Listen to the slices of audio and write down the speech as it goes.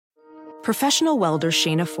Professional welder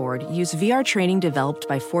Shayna Ford used VR training developed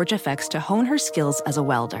by ForgeFX to hone her skills as a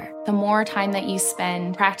welder. The more time that you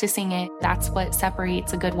spend practicing it, that's what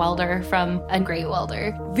separates a good welder from a great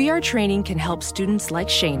welder. VR training can help students like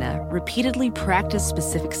Shayna repeatedly practice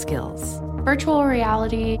specific skills. Virtual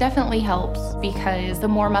reality definitely helps because the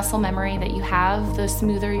more muscle memory that you have, the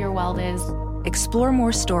smoother your weld is. Explore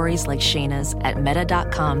more stories like Shayna's at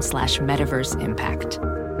meta.com/metaverseimpact.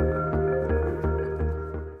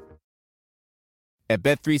 At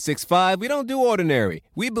Bet365, we don't do ordinary.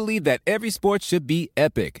 We believe that every sport should be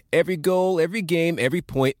epic. Every goal, every game, every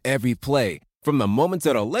point, every play. From the moments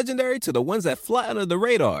that are legendary to the ones that fly under the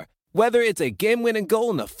radar. Whether it's a game-winning goal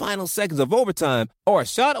in the final seconds of overtime or a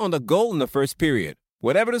shot on the goal in the first period.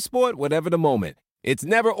 Whatever the sport, whatever the moment. It's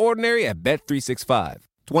never ordinary at Bet365.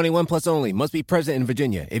 21 plus only. Must be present in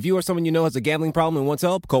Virginia. If you or someone you know has a gambling problem and wants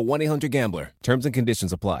help, call 1-800-GAMBLER. Terms and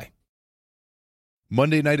conditions apply.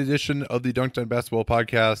 Monday night edition of the Dunked on Basketball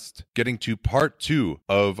podcast, getting to part 2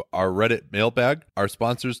 of our Reddit mailbag. Our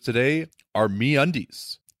sponsors today are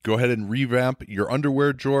MeUndies. Go ahead and revamp your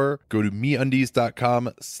underwear drawer. Go to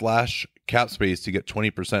meundies.com/capspace to get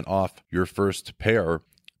 20% off your first pair.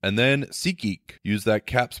 And then SeatGeek. Use that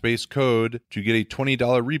Capspace code to get a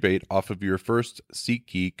 $20 rebate off of your first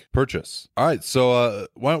SeatGeek purchase. All right, so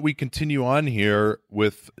why don't we continue on here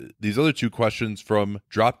with these other 2 questions from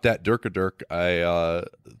Drop Dat Dirk. I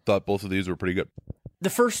thought both of these were pretty good. The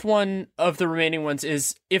first one of the remaining ones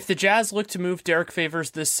is, if the Jazz look to move Derek Favors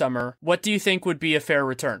this summer, what do you think would be a fair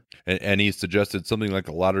return? And he suggested something like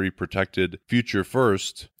a lottery-protected future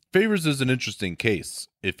first. Favors is an interesting case.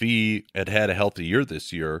 If he had a healthy year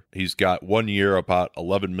this year, he's got 1 year, about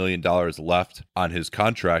 $11 million left on his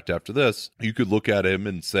contract after this. You could look at him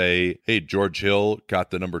and say, hey, George Hill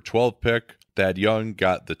got the number 12 pick. Thad Young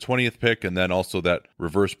got the 20th pick, and then also that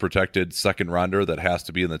reverse protected second rounder that has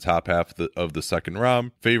to be in the top half of the second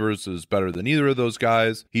round. Favors is better than either of those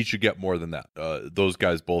guys. He should get more than that. Those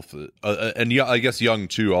guys both, and I guess Young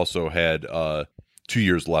too also had 2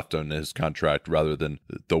 years left on his contract rather than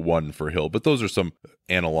the 1 for Hill. But those are some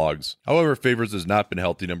analogs. However, Favors has not been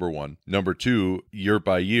healthy, number 1. Number 2, year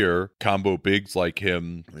by year, combo bigs like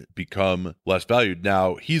him become less valued.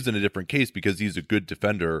 Now, he's in a different case because he's a good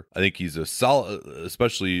defender. I think he's a solid,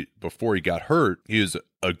 especially before he got hurt, he was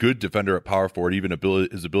a good defender at power forward. Even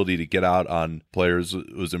his ability to get out on players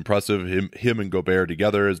was impressive. Him and Gobert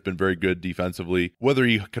together has been very good defensively. Whether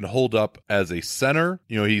he can hold up as a center,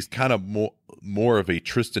 he's kind of more of a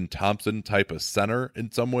Tristan Thompson type of center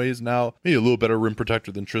in some ways now. Maybe a little better rim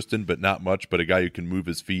protector than Tristan, but not much, but a guy who can move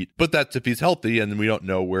his feet. But that's if he's healthy, and we don't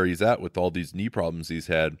know where he's at with all these knee problems he's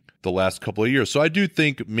had the last couple of years. So I do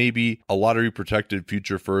think maybe a lottery protected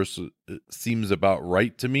future first seems about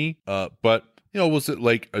right to me. But was it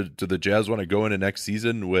like, do the Jazz want to go into next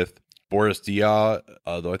season with Boris Diaw,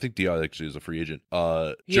 though I think Diaw actually is a free agent.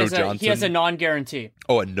 Joe Johnson. He has a non-guarantee.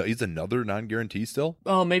 Oh, and he's another non-guarantee still?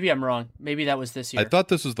 Oh, maybe I'm wrong. Maybe that was this year. I thought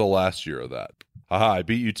this was the last year of that. Haha, I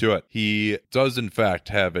beat you to it. He does, in fact,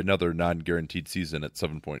 have another non-guaranteed season at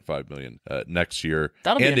 $7.5 million next year.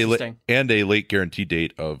 That'll be interesting. And a late guarantee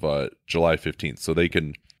date of July 15th. So they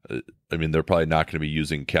can... they're probably not going to be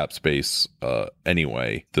using cap space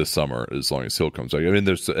anyway this summer as long as Hill comes back.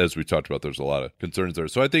 There's, as we talked about, there's a lot of concerns there.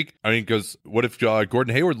 So because what if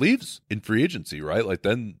Gordon Hayward leaves in free agency, right? Like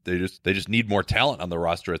then they just need more talent on the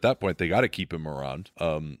roster. At that point, they got to keep him around.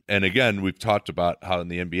 And again, we've talked about how in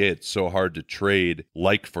the NBA it's so hard to trade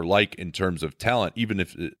like for like in terms of talent, even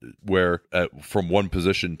if from one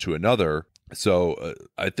position to another. So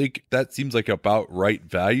I think that seems like about right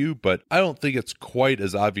value, but I don't think it's quite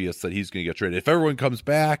as obvious that he's going to get traded. If everyone comes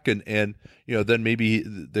back and then maybe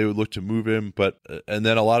they would look to move him, but and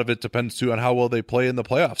then a lot of it depends too on how well they play in the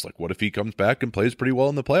playoffs. Like what if he comes back and plays pretty well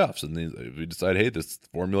in the playoffs and we decide, hey, this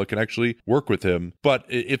formula can actually work with him. But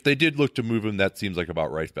if they did look to move him, that seems like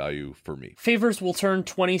about right value for me. Favors will turn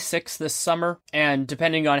 26 this summer, and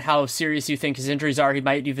depending on how serious you think his injuries are, he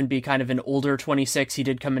might even be kind of an older 26. He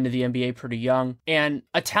did come into the NBA pretty young and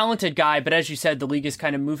a talented guy, but as you said, the league is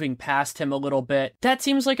kind of moving past him a little bit. That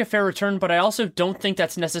seems like a fair return, but I also don't think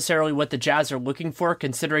that's necessarily what the Jazz are looking for,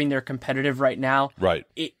 considering they're competitive right now. Right.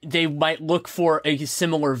 They might look for a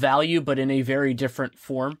similar value, but in a very different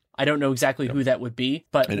form. I don't know exactly who that would be,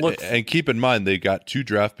 but and keep in mind, they got 2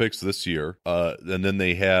 draft picks this year, and then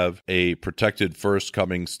they have a protected first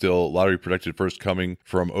coming, still lottery protected first coming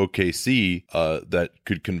from OKC that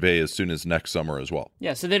could convey as soon as next summer as well.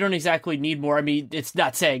 Yeah, so they don't exactly need more. I mean, it's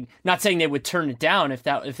not saying they would turn it down if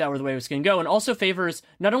that were the way it was going to go. And also Favors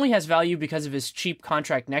not only has value because of his cheap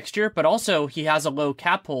contract next year, but also he has a low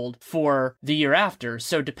cap hold for the year after.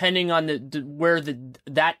 So depending on where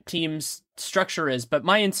that team's structure is, but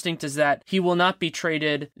my instinct is that he will not be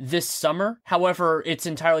traded this summer. However, it's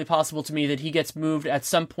entirely possible to me that he gets moved at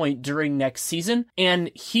some point during next season, and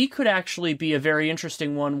he could actually be a very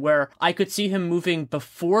interesting one where I could see him moving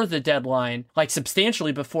before the deadline, like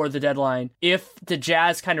substantially before the deadline, if the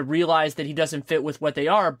Jazz kind of realize that he doesn't fit with what they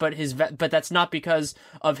are, but that's not because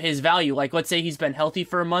of his value. Like, let's say he's been healthy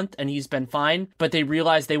for a month and he's been fine, but they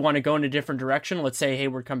realize they want to go in a different direction. Let's say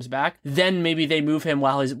Hayward comes back, then maybe they move him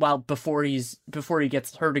before he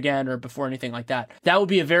gets hurt again or before anything like that. That would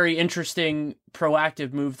be a very interesting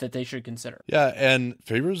proactive move that they should consider. Yeah, and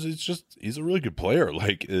Favors he's a really good player.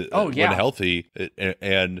 Like when healthy,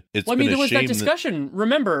 and it's been a shame. There was that discussion.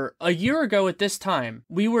 Remember, a year ago at this time,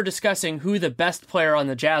 we were discussing who the best player on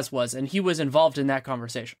the Jazz was, and he was involved in that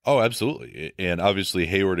conversation. Oh, absolutely. And obviously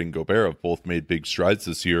Hayward and Gobert have both made big strides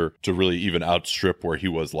this year to really even outstrip where he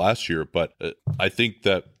was last year. But I think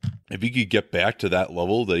that if he could get back to that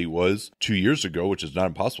level that he was 2 years ago, which is not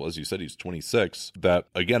impossible, as you said, he's 26, that,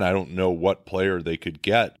 again, I don't know what player they could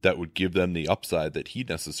get that would give them the upside that he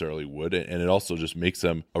necessarily would. And it also just makes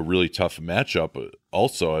them a really tough matchup.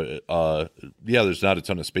 Also, there's not a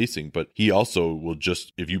ton of spacing, but he also will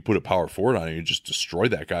just, if you put a power forward on him, you just destroy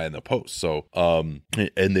that guy in the post. So,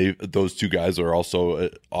 and those two guys are also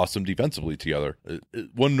awesome defensively together.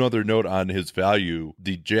 One other note on his value,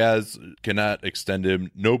 the Jazz cannot extend him.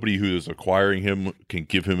 Nobody who is acquiring him can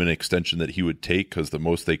give him an extension that he would take, because the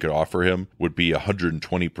most they could offer him would be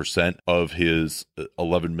 120% of his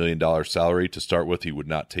 $11 million salary to start with. He would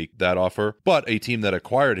not take that offer. But a team that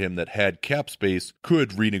acquired him that had cap space could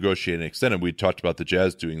renegotiate and extend him. We talked about the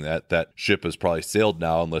Jazz doing that. That ship has probably sailed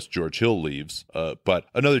now unless George Hill leaves. But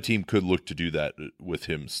another team could look to do that with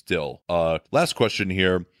him still. Last question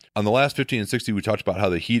here. On the last 15 and 60, we talked about how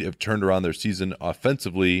the Heat have turned around their season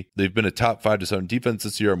offensively. They've been a top 5 to 7 defense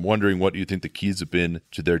this year. I'm wondering what you think the keys have been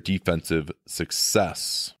to their defensive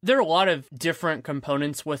success. There are a lot of different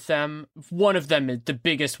components with them. One of them, the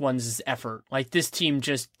biggest ones, is effort. Like, this team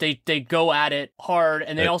just, they go at it hard,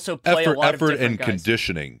 and they also play a lot of different and guys.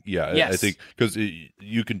 Conditioning. Yeah, yes. I think, because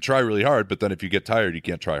you can try really hard, but then if you get tired, you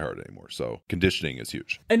can't try hard anymore. So conditioning is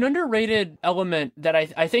huge. An underrated element that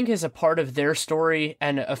I think is a part of their story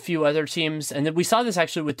and a few other teams, and we saw this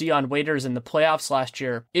actually with Dion Waiters in the playoffs last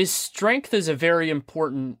year, is strength is a very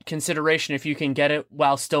important consideration if you can get it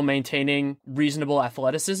while still maintaining reasonable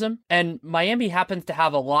athleticism. And Miami happens to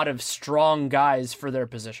have a lot of strong guys for their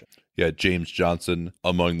position. Yeah, James Johnson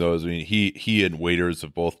among those. I mean, he and Waiters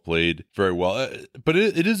have both played very well. But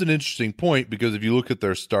it is an interesting point, because if you look at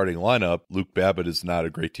their starting lineup, Luke Babbitt is not a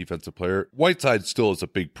great defensive player. Whiteside still is a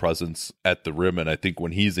big presence at the rim, and I think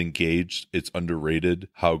when he's engaged, it's underrated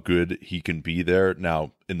how good he can be there.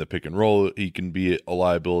 Now, in the pick and roll, he can be a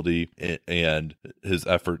liability, and his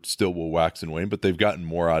effort still will wax and wane, but they've gotten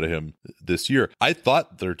more out of him this year. I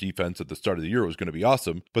thought their defense at the start of the year was going to be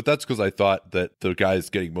awesome, but that's because I thought that the guys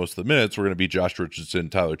getting most of the minutes were going to be Josh Richardson,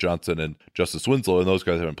 Tyler Johnson, and Justice Winslow, and those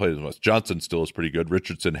guys haven't played as much. Johnson still is pretty good.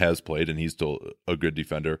 Richardson has played, and he's still a good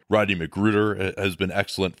defender. Rodney McGruder has been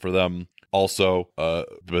excellent for them also,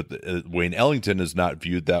 but Wayne Ellington is not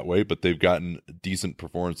viewed that way, but they've gotten decent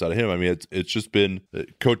performance out of him. I mean, it's just been,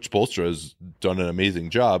 Coach Spoelstra has done an amazing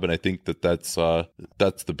job, and I think that's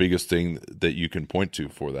the biggest thing that you can point to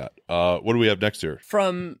for that. What do we have next here?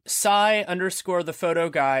 From Cy_the photo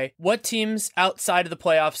guy, what teams outside of the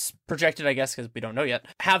playoffs, projected I guess because we don't know yet,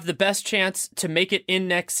 have the best chance to make it in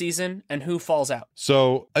next season, and who falls out?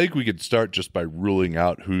 So I think we could start just by ruling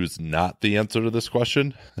out who's not the answer to this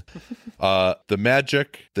question. The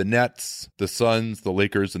Magic, the Nets, the Suns, the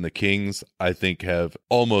Lakers, and the Kings, I think, have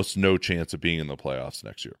almost no chance of being in the playoffs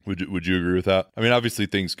next year. Would you agree with that? I mean, obviously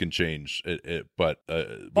things can change, but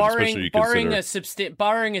barring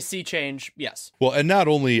a sea change, yes. Well, and not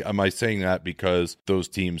only am I saying that because those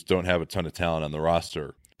teams don't have a ton of talent on the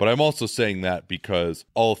roster, But I'm also saying that because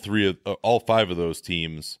all five of those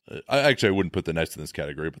teams, I wouldn't put the Nets in this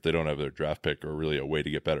category, but they don't have their draft pick or really a way to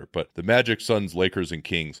get better. But the Magic, Suns, Lakers, and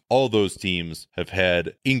Kings, all those teams have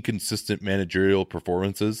had inconsistent managerial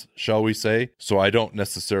performances, shall we say. So I don't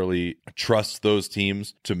necessarily trust those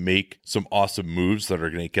teams to make some awesome moves that are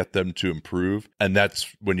going to get them to improve. And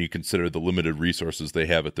that's when you consider the limited resources they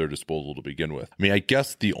have at their disposal to begin with. I mean, I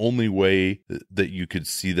guess the only way that you could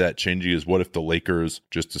see that changing is what if the Lakers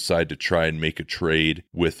just decide to try and make a trade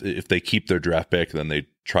with, if they keep their draft pick, then they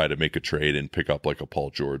try to make a trade and pick up like a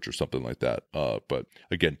Paul George or something like that. But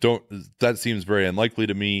again, that seems very unlikely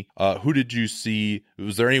to me. Who did you see?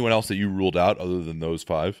 Was there anyone else that you ruled out other than those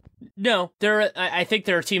five? No, I think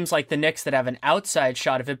there are teams like the Knicks that have an outside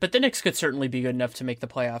shot of it, but the Knicks could certainly be good enough to make the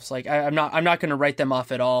playoffs. Like I'm not going to write them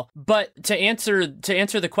off at all. But to answer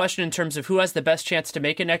the question in terms of who has the best chance to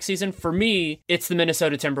make it next season, for me, it's the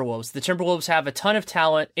Minnesota Timberwolves. The Timberwolves have a ton of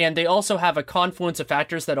talent, and they also have a confluence of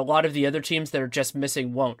factors that a lot of the other teams that are just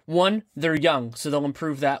missing won't. One, they're young, so they'll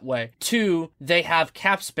improve that way. Two, they have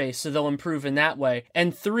cap space, so they'll improve in that way.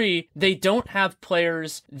 And three, they don't have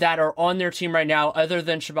players that are on their team right now other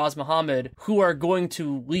than Shabazz Muhammad who are going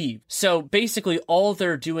to leave. So basically all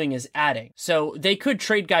they're doing is adding. So they could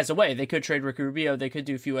trade guys away. They could trade Ricky Rubio. They could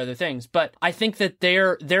do a few other things. But I think that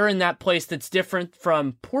they're in that place that's different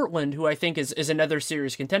from Portland, who I think is another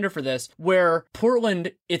serious contender for this, where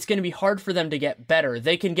Portland, it's going to be hard for them to get better.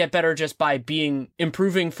 They can get better just by improving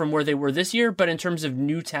from where they were this year, but in terms of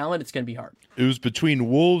new talent, it's going to be hard. It was between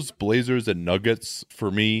Wolves, Blazers, and Nuggets for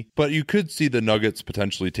me, but you could see the Nuggets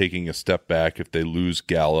potentially taking a step back if they lose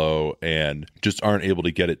Gallo and just aren't able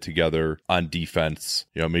to get it together on defense.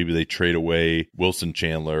 You know, maybe they trade away Wilson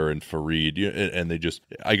Chandler and Fareed, and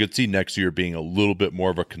I could see next year being a little bit more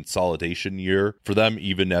of a consolidation year for them,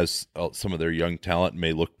 even as some of their young talent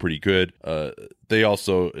may look pretty good. They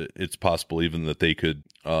also, it's possible even that they could,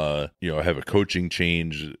 have a coaching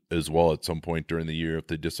change as well at some point during the year if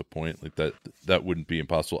they disappoint. Like that wouldn't be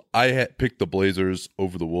impossible. I had picked the Blazers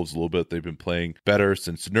over the Wolves a little bit. They've been playing better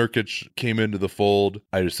since Nurkic came into the fold.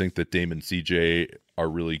 I just think that Dame and CJ are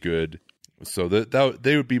really good. So that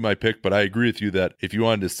they would be my pick, but I agree with you that if you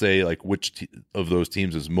wanted to say like which of those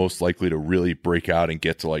teams is most likely to really break out and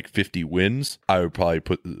get to like 50 wins, I would probably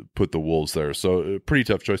put the Wolves there. So pretty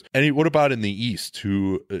tough choice. And what about in the East?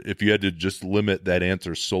 Who, if you had to just limit that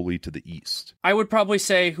answer solely to the East? I would probably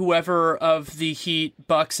say whoever of the Heat,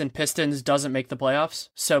 Bucks, and Pistons doesn't make the playoffs.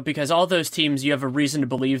 So because all those teams, you have a reason to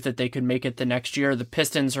believe that they could make it the next year. The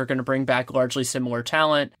Pistons are going to bring back largely similar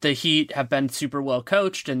talent. The Heat have been super well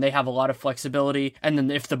coached and they have a lot of flexibility. And then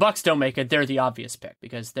if the Bucks don't make it, they're the obvious pick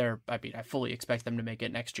because I fully expect them to make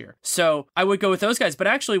it next year. So I would go with those guys. But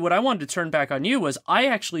actually what I wanted to turn back on you was I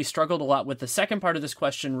actually struggled a lot with the second part of this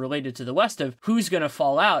question related to the West of who's going to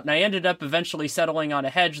fall out. And I ended up eventually settling on a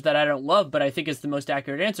hedge that I don't love, but I think is the most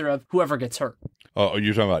accurate answer of whoever gets hurt. Oh,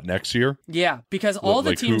 you're talking about next year? Yeah, because all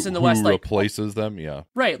the teams in the West, who replaces them, yeah.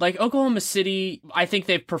 Right, like Oklahoma City, I think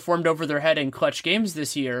they've performed over their head in clutch games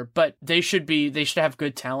this year, but they should have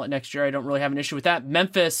good talent next year. I don't really have an issue with that.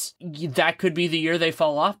 Memphis, that could be the year they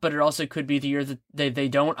fall off, but it also could be the year that they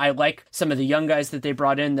don't. I like some of the young guys that they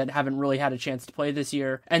brought in that haven't really had a chance to play this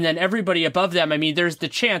year. And then everybody above them, I mean, there's the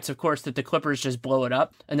chance, of course, that the Clippers just blow it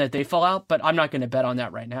up and that they fall out, but I'm not going to bet on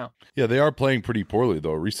that right now. Yeah, they are playing pretty poorly,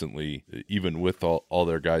 though, recently, even with all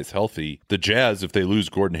their guys healthy. The Jazz, if they lose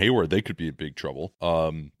Gordon Hayward, they could be in big trouble.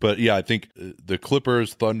 But yeah, I think the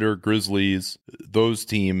Clippers, Thunder, Grizzlies, those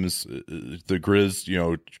teams, the Grizz,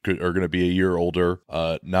 are going to be a year older.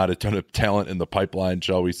 Not a ton of talent in the pipeline,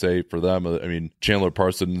 shall we say, for them. I mean, Chandler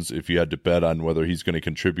Parsons, if you had to bet on whether he's going to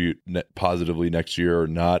contribute positively next year or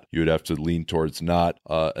not, you would have to lean towards not.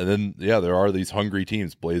 And then, yeah, there are these hungry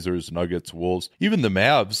teams, Blazers, Nuggets, Wolves. Even the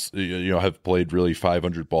Mavs, have played really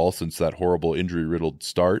 500 ball since that horrible injury-riddled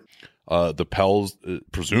start. The Pels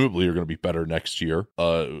presumably are going to be better next year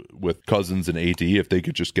with Cousins and AD. If they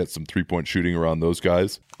could just get some three-point shooting around those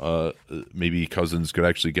guys, maybe Cousins could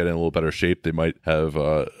actually get in a little better shape. They might have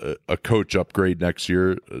a coach upgrade next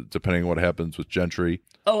year, depending on what happens with Gentry.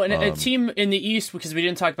 Oh, and a team in the East, because we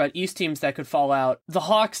didn't talk about East teams that could fall out. The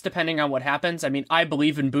Hawks, depending on what happens. I mean, I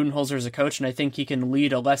believe in Budenholzer as a coach, and I think he can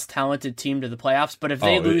lead a less talented team to the playoffs. But if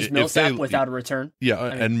they lose Millsap without a return... Yeah,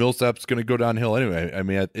 and Millsap's going to go downhill anyway. I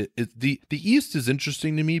mean, the East is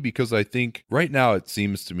interesting to me because I think right now it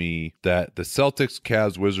seems to me that the Celtics,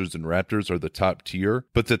 Cavs, Wizards, and Raptors are the top tier,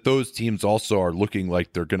 but that those teams also are looking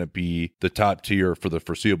like they're going to be the top tier for the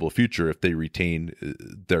foreseeable future if they retain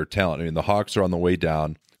their talent. I mean, the Hawks are on the way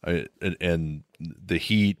down. and the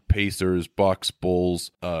Heat, Pacers, Bucks,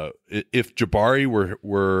 Bulls. If Jabari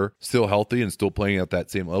were still healthy and still playing at that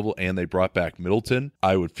same level, and they brought back Middleton,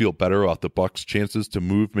 I would feel better about the Bucks' chances to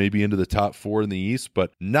move maybe into the top 4 in the East.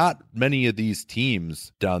 But not many of these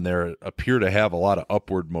teams down there appear to have a lot of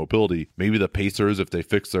upward mobility. Maybe the Pacers if they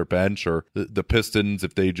fix their bench, or the Pistons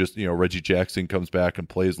if they just, Reggie Jackson comes back and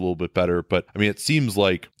plays a little bit better. But I mean, it seems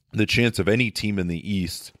like the chance of any team in the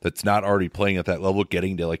East that's not already playing at that level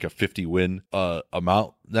getting to like a 50 win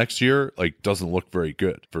amount next year, like, doesn't look very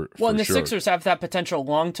good for and the sure. Sixers have that potential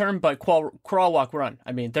long term, but crawl, walk, run.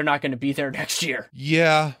 I mean, they're not going to be there next year.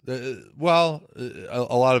 Yeah, a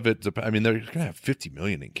lot of it. I mean, they're going to have $50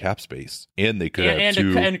 million in cap space, and they could have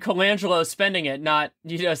and Colangelo spending it, not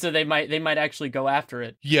so they might actually go after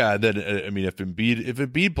it. Yeah, then I mean, if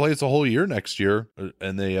Embiid plays a whole year next year,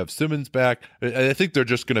 and they have Simmons back, I think they're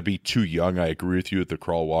just going to be too young. I agree with you with the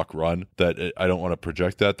crawl, walk, run. That I don't want to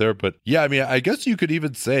project that there, but yeah, I mean, I guess you could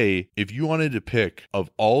even say if you wanted to pick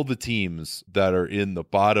of all the teams that are in the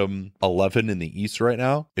bottom 11 in the East right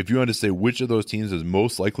now, if you wanted to say which of those teams is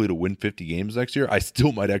most likely to win 50 games next year, I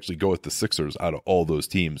still might actually go with the Sixers out of all those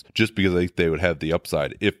teams, just because I think they would have the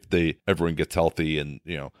upside if everyone gets healthy, and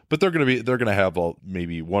but they're gonna have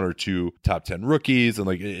maybe 1 or 2 top 10 rookies, and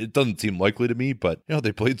like it doesn't seem likely to me, but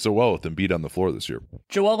they played so well with Embiid on the floor this year.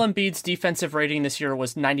 Joel Embiid's defensive rating this year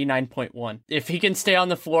was 99.1. If he can stay on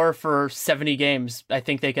the floor for 70 games, I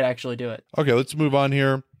think they could actually do it. Okay, let's move on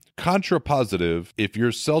here. Contra positive, if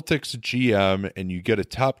you're Celtics GM and you get a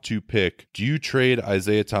top 2 pick, do you trade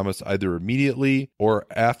Isaiah Thomas either immediately or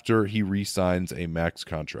after he re-signs a max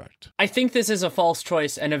contract? I think this is a false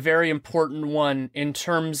choice and a very important one in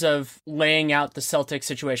terms of laying out the Celtics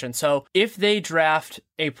situation. So if they draft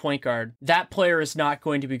a point guard, that player is not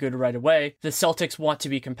going to be good right away. The Celtics want to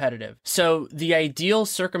be competitive. So the ideal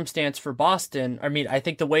circumstance for Boston, I mean, I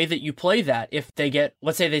think the way that you play that, if they get,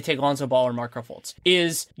 let's say they take Lonzo Ball or Markelle Fultz,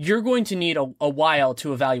 is you're going to need a while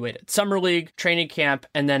to evaluate it. Summer league, training camp,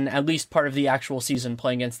 and then at least part of the actual season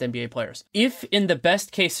playing against NBA players. If in the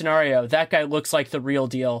best case scenario, that guy looks like the real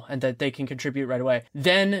deal and that they can contribute right away,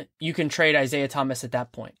 then you can trade Isaiah Thomas at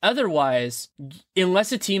that point. Otherwise,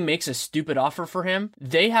 unless a team makes a stupid offer for him,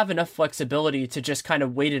 they have enough flexibility to just kind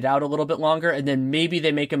of wait it out a little bit longer, and then maybe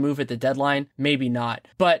they make a move at the deadline, maybe not.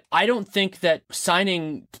 But I don't think that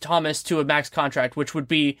signing Thomas to a max contract, which would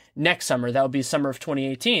be next summer, that would be summer of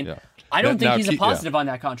 2018, I don't think he's a positive on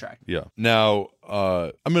that contract. Yeah. Now,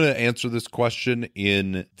 I'm going to answer this question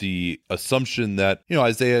in the assumption that,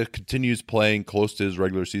 Isaiah continues playing close to his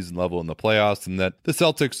regular season level in the playoffs, and that the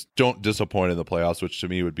Celtics don't disappoint in the playoffs, which to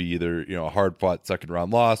me would be either, a hard-fought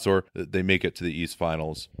second-round loss or they make it to the East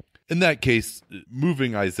Finals. In that case,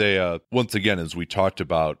 moving Isaiah, once again, as we talked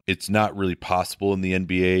about, it's not really possible in the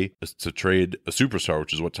NBA to trade a superstar,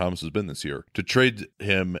 which is what Thomas has been this year, to trade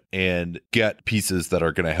him and get pieces that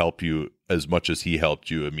are going to help you as much as he helped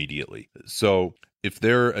you immediately. So if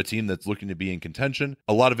they're a team that's looking to be in contention,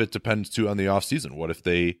 a lot of it depends too on the offseason. What if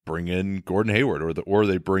they bring in Gordon Hayward or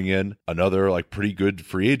they bring in another like pretty good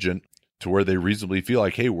free agent to where they reasonably feel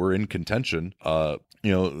like, hey, we're in contention.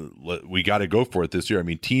 We got to go for it this year. I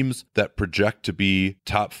mean, teams that project to be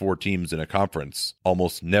top 4 teams in a conference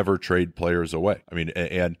almost never trade players away. I mean,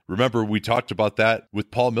 and remember, we talked about that with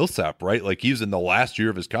Paul Millsap, right? Like, he's in the last year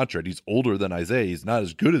of his contract. He's older than Isaiah. He's not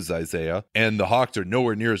as good as Isaiah. And the Hawks are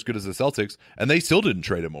nowhere near as good as the Celtics. And they still didn't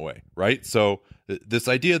trade him away, right? So this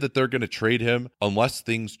idea that they're going to trade him unless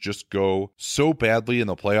things just go so badly in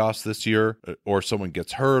the playoffs this year, or someone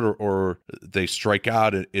gets hurt, or they strike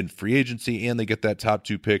out in free agency and they get that top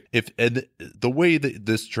 2 pick. And the way that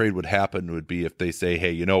this trade would happen would be if they say,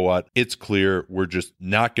 hey, you know what? It's clear we're just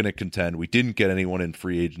not going to contend. We didn't get anyone in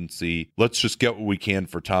free agency. Let's just get what we can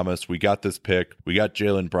for Thomas. We got this pick. We got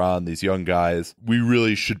Jaylen Brown, these young guys. We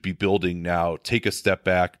really should be building now. Take a step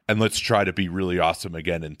back and let's try to be really awesome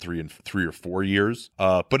again in 3 or 4 years.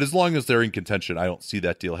 But as long as they're in contention, I don't see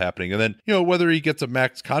that deal happening. And then, whether he gets a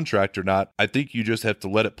max contract or not, I think you just have to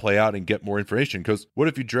let it play out and get more information. Because what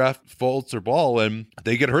if you draft Fultz or Ball and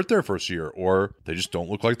they get hurt their first year, or they just don't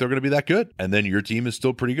look like they're going to be that good? And then your team is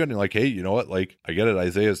still pretty good. And you're like, hey, you know what? Like, I get it.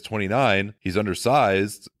 Isaiah's 29. He's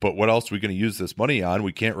undersized. But what else are we going to use this money on?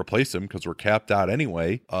 We can't replace him because we're capped out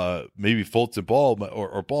anyway. Maybe Fultz and Ball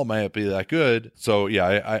or Ball might not be that good. So,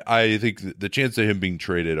 yeah, I think the chance of him being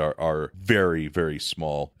traded are very, very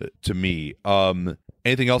small to me.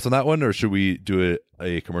 Anything else on that one, or should we do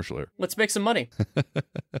a commercial here? Let's make some money.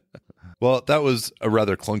 Well, that was a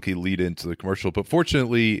rather clunky lead into the commercial, but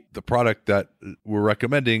fortunately, the product that we're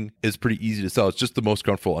recommending is pretty easy to sell. It's just the most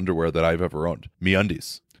comfortable underwear that I've ever owned.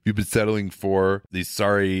 MeUndies. you've been settling for these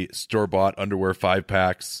sorry store-bought underwear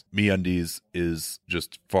 5-packs, MeUndies is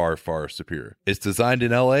just far, far superior. It's designed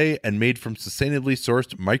in LA and made from sustainably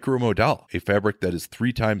sourced micromodal, a fabric that is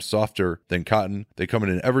 3 times softer than cotton. They come in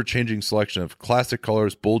an ever-changing selection of classic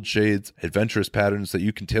colors, bold shades, adventurous patterns that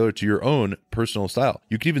you can tailor to your own personal style.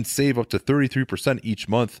 You can even save up to 33% each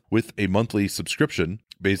month with a monthly subscription.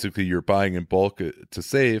 Basically, you're buying in bulk to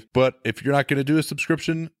save. But if you're not going to do a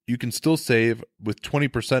subscription, you can still save with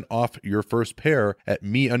 20% off your first pair at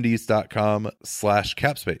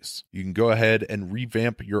MeUndies.com/capspace. You can go ahead and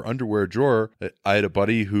revamp your underwear drawer. I had a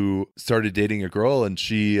buddy who started dating a girl and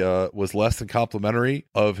she was less than complimentary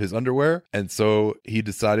of his underwear. And so he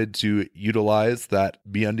decided to utilize that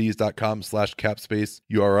MeUndies.com/capspace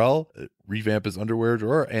URL, revamp his underwear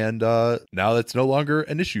drawer, and now that's no longer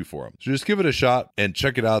an issue for him. So just give it a shot and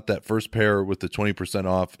check it out. That first pair with the 20%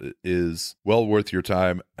 off is well worth your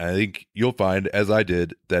time. I think you'll find, as I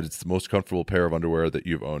did, that it's the most comfortable pair of underwear that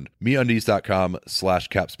you've owned.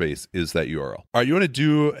 MeUndies.com/capspace is that URL. All right, you want to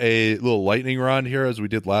do a little lightning round here as we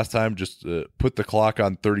did last time? Just put the clock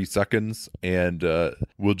on 30 seconds and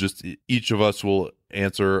we'll just, each of us will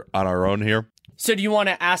answer on our own here. So do you want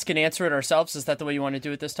to ask and answer it ourselves? Is that the way you want to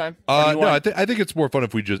do it this time? No, I think it's more fun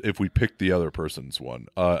if we pick the other person's one,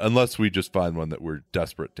 unless we just find one that we're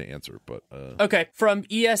desperate to answer. But okay, from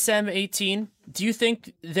ESM 18, do you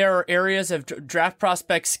think there are areas of draft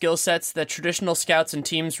prospect skill sets that traditional scouts and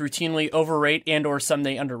teams routinely overrate and/or some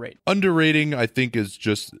they underrate? Underrating, I think, is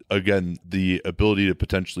just, again, the ability to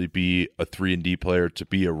potentially be a 3-and-D player, to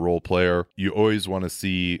be a role player. You always want to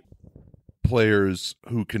see players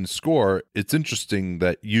who can score. It's interesting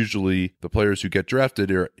that usually the players who get drafted,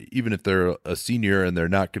 or even if they're a senior and they're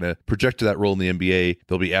not going to project to that role in the NBA,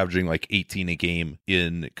 they'll be averaging like 18 a game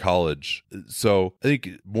in college. So I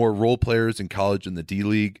think more role players in college in the D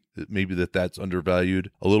League, maybe that's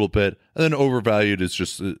undervalued a little bit. And then overvalued is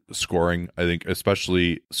just scoring. I think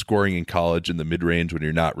especially scoring in college in the mid-range when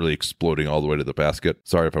you're not really exploding all the way to the basket.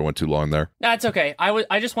 Sorry if I went too long there. That's okay.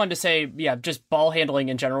 I just wanted to say, just ball handling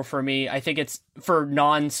in general for me. I think it's for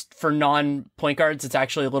non point guards, it's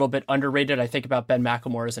actually a little bit underrated. I think about Ben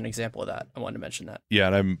McLemore as an example of that. I wanted to mention that. Yeah,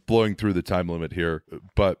 and I'm blowing through the time limit here.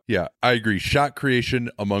 But yeah, I agree. Shot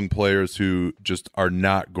creation among players who just are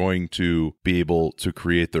not going to be able to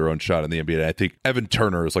create their own shot in the NBA. And I think Evan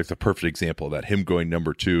Turner is like the perfect example of that. Him going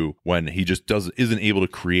number 2 when he just isn't able to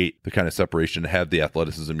create the kind of separation, to have the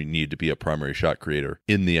athleticism you need to be a primary shot creator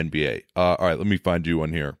in the NBA. All right, let me find you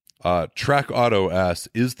one here. Track Auto asks,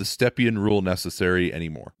 is the Stepien rule necessary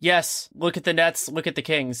anymore? Yes. Look at the Nets. Look at the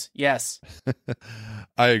Kings. Yes.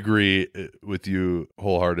 I agree with you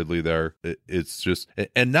wholeheartedly there. It's just,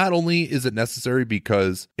 and not only is it necessary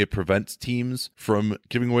because it prevents teams from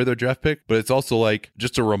giving away their draft pick, but it's also like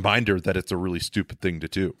just a reminder that it's a really stupid thing to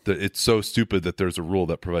do. That it's so stupid that there's a rule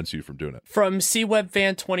that prevents you from doing it. From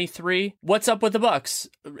CWebFan23, what's up with the Bucks?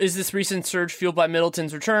 Is this recent surge fueled by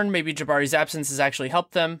Middleton's return? Maybe Jabari's absence has actually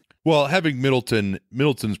helped them. Well, having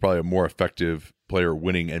Middleton's probably a more effective player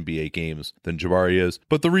winning NBA games than Jabari is.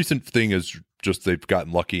 But the recent thing is just they've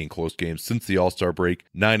gotten lucky in close games since the All-Star break,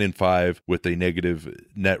 9-5 with a negative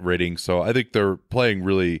net rating. So I think they're playing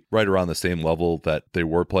really right around the same level that they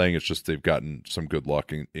were playing. It's just they've gotten some good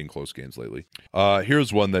luck in close games lately.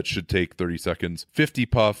 Here's one that should take 30 seconds. 50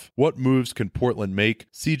 Puff. What moves can Portland make?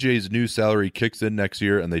 CJ's new salary kicks in next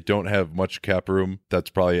year and they don't have much cap room.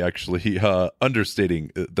 That's probably actually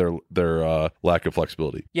understating their lack of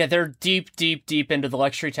flexibility. Yeah, they're deep into the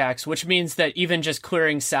luxury tax, which means that even just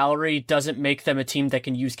clearing salary doesn't make them a team that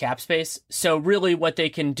can use cap space. So really what they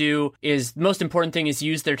can do is, the most important thing is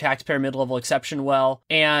use their taxpayer mid-level exception well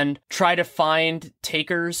and try to find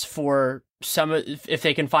takers for if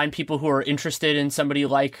they can find people who are interested in somebody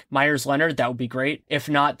like Myers Leonard, that would be great. If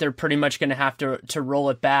not, they're pretty much going to have to roll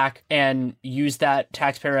it back and use that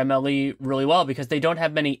taxpayer MLE really well because they don't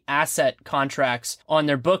have many asset contracts on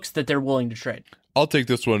their books that they're willing to trade. I'll take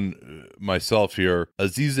this one myself here.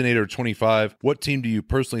 Azizinator25, what team do you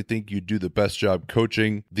personally think you'd do the best job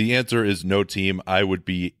coaching? The answer is no team. I would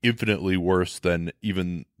be infinitely worse than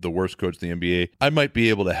even the worst coach in the NBA. I might be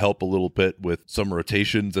able to help a little bit with some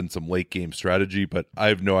rotations and some late game strategy, but I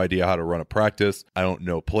have no idea how to run a practice. I don't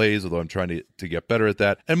know plays, although I'm trying to get better at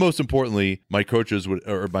that. And most importantly, my players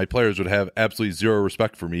would have absolutely zero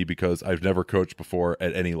respect for me because I've never coached before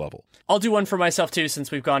at any level. I'll do one for myself too,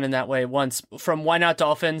 since we've gone in that way once. From Why Not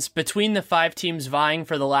Dolphins, between the 5 teams vying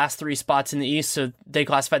for the last 3 spots in the East, so they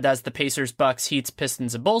classified that as the Pacers, Bucks, Heats,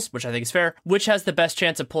 Pistons, and Bulls, which I think is fair, which has the best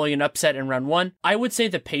chance of pulling an upset in round 1? I would say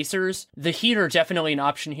the Pacers. The Heat are definitely an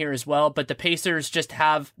option here as well, but the Pacers just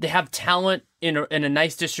have talent in a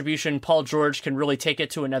nice distribution. Paul George can really take it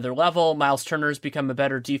to another level. Miles Turner's become a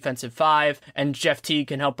better defensive five, and Jeff Teague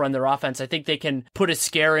can help run their offense. I think they can put a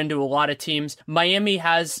scare into a lot of teams. Miami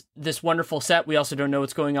has this wonderful set. We also don't know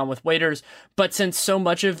what's going on with Waiters, but since so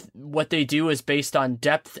much of what they do is based on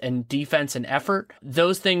depth and defense and effort,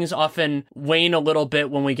 those things often wane a little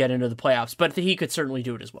bit when we get into the playoffs, but he could certainly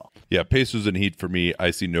do it as well. Yeah, Pacers and Heat for me,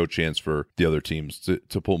 I see no chance for the other teams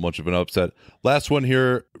to pull much of an upset. Last one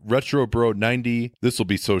here, Retro Bro 90. This will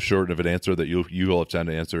be so short of an answer that you'll have time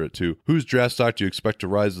to answer it too. Whose draft stock do you expect to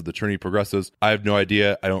rise as the tourney progresses? I have no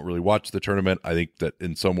idea. I don't really watch the tournament. I think that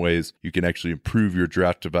in some ways you can actually improve your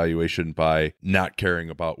draft evaluation by not caring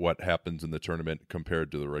about what happens in the tournament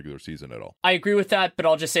compared to the regular season at all. I agree with that, but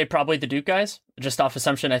I'll just say probably the Duke guys. Just off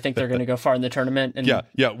assumption, I think they're going to go far in the tournament. And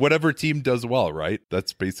yeah. Whatever team does well, right?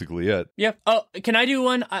 That's basically it. Yeah. Oh, can I do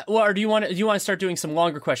one? Or do you want to start doing some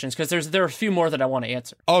longer questions? Because there are a few more that I want to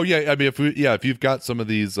answer. Oh yeah. I mean, if you've got some of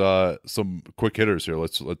these some quick hitters here,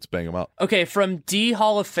 let's bang them out. Okay. From D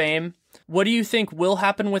Hall of Fame, what do you think will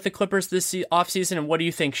happen with the Clippers this offseason, and what do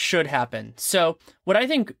you think should happen? So what I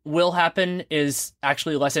think will happen is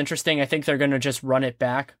actually less interesting. I think they're going to just run it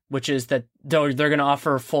back, which is that they're going to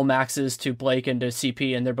offer full maxes to Blake and to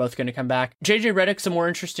CP, and they're both going to come back. JJ Redick's a more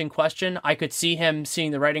interesting question. I could see him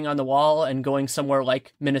seeing the writing on the wall and going somewhere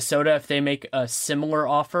like Minnesota if they make a similar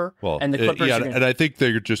offer. Well, and the Clippers and I think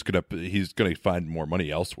he's going to find more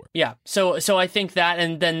money elsewhere. Yeah. So I think that,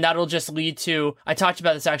 and then that'll just lead to, I talked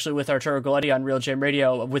about this actually with Arturo Galletti on Real Jam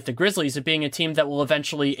Radio, with the Grizzlies, of being a team that will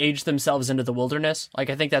eventually age themselves into the wilderness. Like,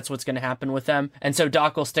 I think that's what's going to happen with them. And so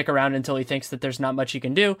Doc will stick around until he thinks that there's not much he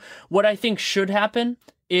can do. What I think should happen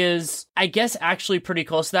is, I guess, actually pretty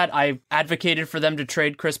close to that. I advocated for them to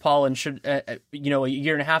trade Chris Paul and should, a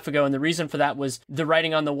year and a half ago. And the reason for that was the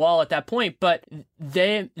writing on the wall at that point. But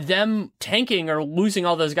them tanking or losing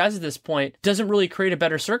all those guys at this point doesn't really create a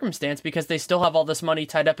better circumstance, because they still have all this money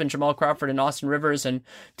tied up in Jamal Crawford and Austin Rivers and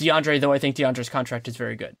DeAndre, though I think DeAndre's contract is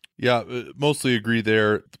very good. Yeah, mostly agree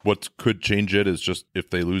there. What could change it is just if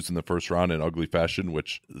they lose in the first round in ugly fashion,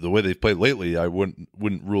 which the way they've played lately, I wouldn't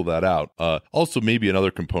rule that out. Also, maybe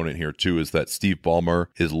another component here too is that Steve Ballmer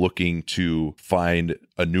is looking to find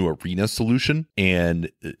a new arena solution,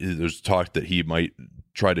 and there's talk that he might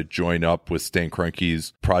try to join up with Stan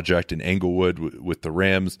Kroenke's project in Englewood with the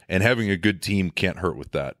Rams, and having a good team can't hurt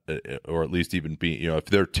with that, or at least even be, if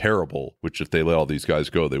they're terrible, which if they let all these guys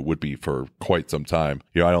go, they would be for quite some time.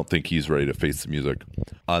 I don't think he's ready to face the music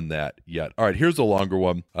on that yet. All right, here's a longer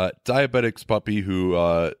one. Diabetics Puppy, who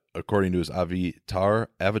according to his avatar,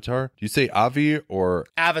 do you say Avi or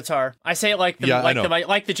Avatar? I say it like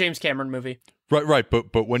the James Cameron movie. Right,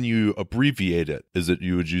 but when you abbreviate it,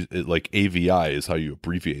 would you like AVI is how you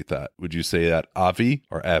abbreviate that? Would you say that Avi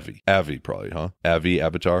or Avi? Avi probably, huh? Avi,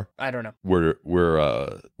 Avatar. I don't know. We're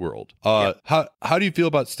old. Yeah. How do you feel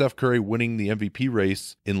about Steph Curry winning the MVP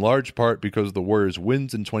race, in large part because of the Warriors'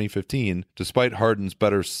 wins in 2015, despite Harden's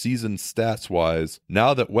better season stats wise?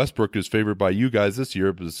 Now that Westbrook is favored by you guys this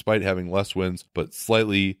year, despite having less wins but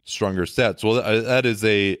slightly stronger stats. Well, that is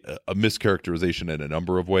a mischaracterization in a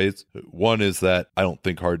number of ways. One is that I don't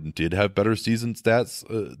think Harden did have better season stats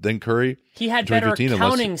than Curry. He had better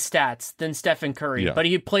counting stats than Stephen Curry, but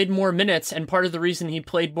he played more minutes, and part of the reason he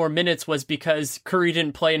played more minutes was because Curry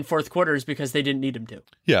didn't play in fourth quarters because they didn't need him to.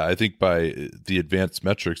 Yeah, I think by the advanced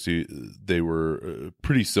metrics, they were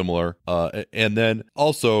pretty similar. And then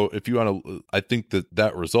also, if you want to, I think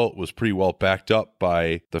that result was pretty well backed up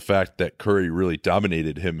by the fact that Curry really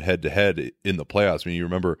dominated him head-to-head in the playoffs. I mean, you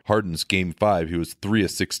remember Harden's Game 5, he was 3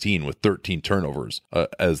 of 16 with 13 turnovers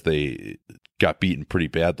as they got beaten pretty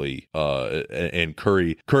badly, and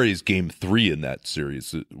Curry's Game 3 in that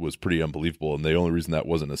series was pretty unbelievable, and the only reason that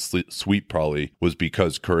wasn't a sweep probably was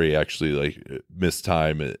because Curry actually missed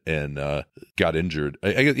time and got injured.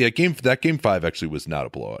 I guess Game 5 actually was not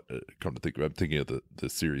a blowout. Come to think of it, I'm thinking of the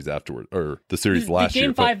series afterward, or the series last year.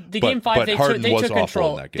 Game 5 they took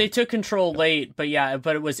control. In that game. They took control late, but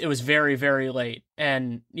it was very, very late.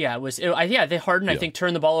 And they Harden, I think,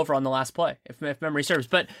 turned the ball over on the last play, if memory serves.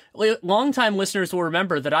 But longtime listeners will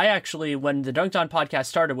remember that I actually, when the Dunked On podcast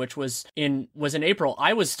started, which was in April,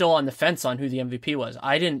 I was still on the fence on who the MVP was.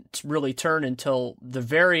 I didn't really turn until the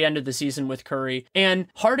very end of the season with Curry. And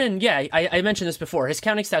Harden, I mentioned this before, his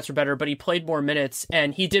counting stats were better, but he played more minutes,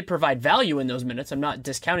 and he did provide value in those minutes. I'm not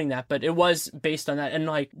discounting that, but it was based on that.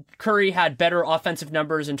 And Curry had better offensive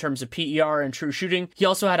numbers in terms of PER and true shooting. He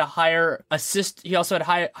also had a higher assist. he also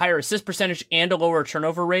had higher assist percentage and a lower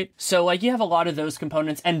turnover rate. So like you have a lot of those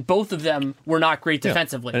components, and both of them were not great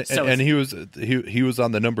defensively. And he was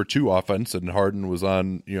on the number 2 offense, and Harden was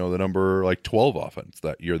on the number like 12 offense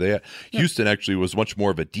that year. Houston actually was much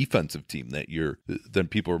more of a defensive team that year than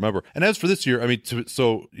people remember. And as for this year, I mean,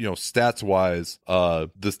 stats wise, the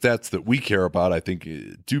stats that we care about, I think,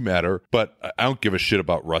 do matter. But I don't give a shit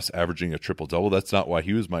about Russ averaging a triple double. That's not why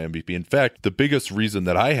he was my MVP. In fact, the biggest reason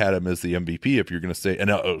that I had him as the MVP, if you're going to say, and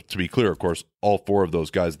to be clear, of course, all 4 of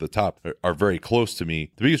those guys at the top are very close to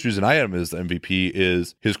me. The biggest reason I had him as the MVP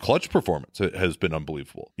is his clutch performance has been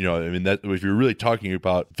unbelievable. I mean, that if you're really talking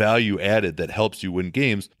about value added that helps you win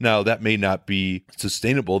games, now that may not be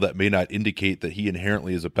sustainable. That may not indicate that he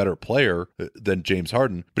inherently is a better player than James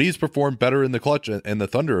Harden, but he's performed better in the clutch, and the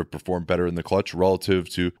Thunder have performed better in the clutch relative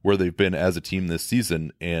to where they've been as a team this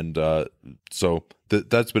season. And so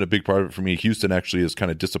that's been a big part of it for me. Houston actually is kind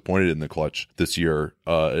of disappointed in the clutch this year,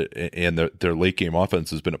 and their late game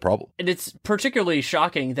offense has been a problem. And it's particularly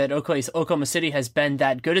shocking that Oklahoma City has been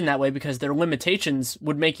that good in that way, because their limitations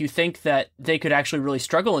would make you think that they could actually really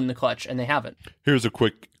struggle in the clutch, and they haven't. Here's a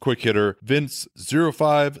quick hitter. Vince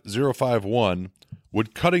 05051.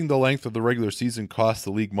 Would cutting the length of the regular season cost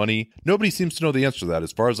the league money? Nobody seems to know the answer to that.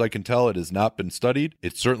 As far as I can tell, it has not been studied.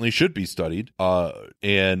 It certainly should be studied.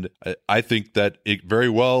 And I think that it very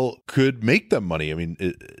well could make them money. I mean,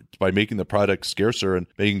 by making the product scarcer and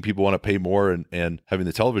making people want to pay more and having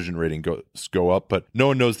the television rating go up, but no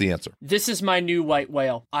one knows the answer. This is my new white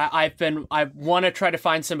whale. I want to try to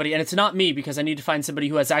find somebody, and it's not me, because I need to find somebody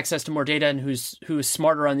who has access to more data and who's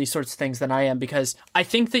smarter on these sorts of things than I am, because I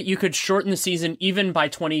think that you could shorten the season even by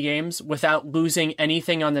 20 games without losing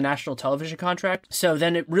anything on the national television contract. So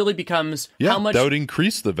then it really becomes how much that would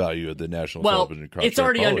increase the value of the national television contract.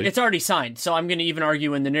 It's already signed. So I'm going to even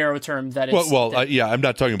argue in the narrow term that it's I'm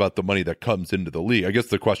not talking about the money that comes into the league. I guess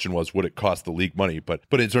the question was, would it cost the league money? But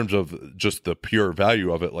in terms of just the pure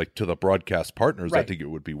value of it, like to the broadcast partners, right, I think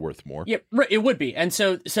it would be worth more. Yeah, right, it would be. And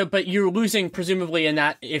so but you're losing presumably in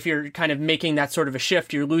that, if you're kind of making that sort of a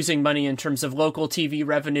shift, you're losing money in terms of local TV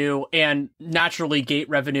revenue and naturally gate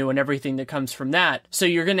revenue and everything that comes from that. So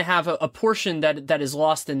you're going to have a portion that is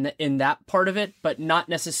lost in that part of it, but not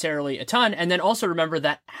necessarily a ton. And then also remember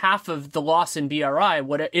that half of the loss in BRI,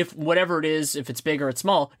 whatever it is, if it's big or it's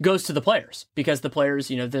small, goes to the players, because the players,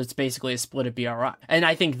 there's basically a split of BRI. And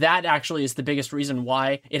I think that actually is the biggest reason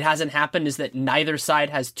why it hasn't happened, is that neither side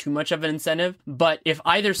has too much of an incentive. But if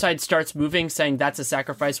either side starts moving, saying that's a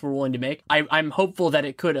sacrifice we're willing to make, I'm hopeful that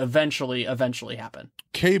it could eventually happen.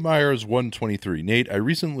 K Myers 123. Nate, I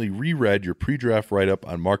recently reread your pre-draft write-up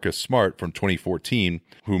on Marcus Smart from 2014,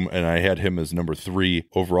 and I had him as number 3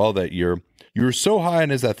 overall that year. You were so high on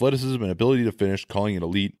his athleticism and ability to finish, calling it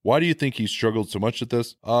elite. Why do you think he struggled so much at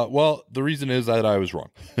this? Well, the reason is that I was wrong.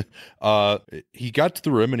 He got to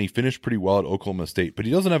the rim and he finished pretty well at Oklahoma State, but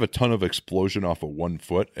he doesn't have a ton of explosion off of 1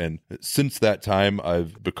 foot. And since that time,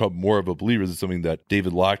 I've become more of a believer. This is something that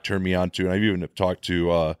David Locke turned me on to. And I've even talked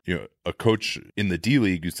to a coach in the D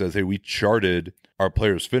League who says, hey, we charted our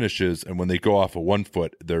players' finishes, and when they go off of 1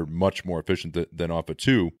 foot, they're much more efficient than off of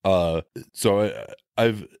 2.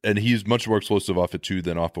 And he's much more explosive off of 2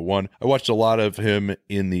 than off of 1. I watched a lot of him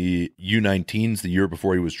in the U19s the year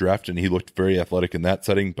before he was drafted, and he looked very athletic in that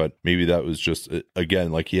setting, but maybe that was just,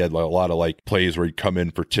 again, like he had a lot of like plays where he'd come in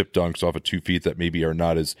for tip dunks off of 2 feet that maybe are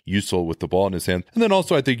not as useful with the ball in his hand. And then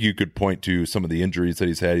also I think you could point to some of the injuries that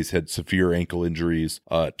he's had. He's had severe ankle injuries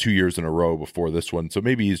 2 years in a row before this one. So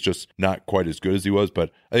maybe he's just not quite as good as he was, but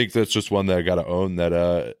I think that's just one that I got to own that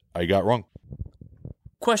I got wrong.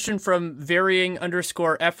 Question from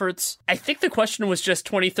varying_efforts. I think the question was just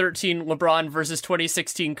 2013 LeBron versus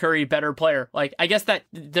 2016 Curry, better player. Like, I guess that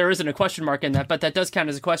there isn't a question mark in that, but that does count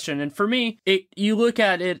as a question. And for me, you look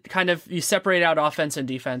at it kind of, you separate out offense and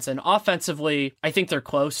defense. And offensively, I think they're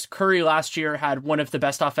close. Curry last year had one of the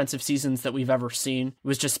best offensive seasons that we've ever seen. It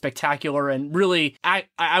was just spectacular. And really,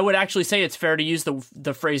 I would actually say it's fair to use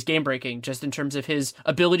the phrase game breaking, just in terms of his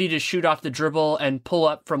ability to shoot off the dribble and pull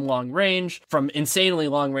up from long range, from insanely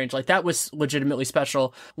long range. Like, that was legitimately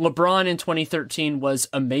special. LeBron in 2013 was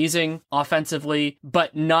amazing offensively,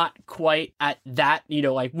 but not quite at that,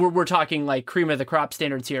 like we're talking like cream of the crop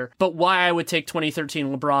standards here. But why I would take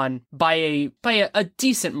 2013 LeBron by a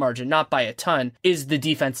decent margin, not by a ton, is the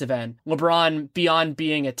defensive end. LeBron, beyond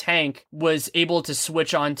being a tank, was able to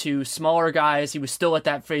switch on to smaller guys. He was still at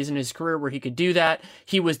that phase in his career where he could do that.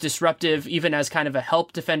 He was disruptive even as kind of a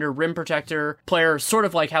help defender, rim protector player, sort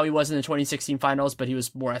of like how he was in the 2016 finals, but he was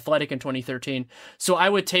was more athletic in 2013. So I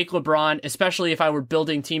would take LeBron, especially if I were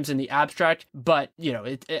building teams in the abstract. But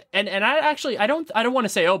and I don't want to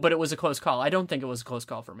say, oh, but it was a close call. I don't think it was a close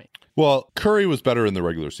call for me. Well, Curry was better in the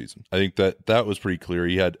regular season. I think that was pretty clear.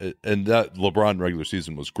 He had, and that LeBron regular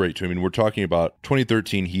season was great too. I mean, we're talking about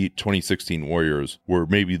 2013 Heat, 2016 Warriors were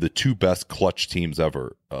maybe the two best clutch teams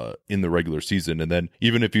ever in the regular season. And then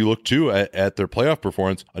even if you look too at their playoff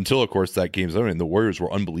performance, until of course that Game 7, the Warriors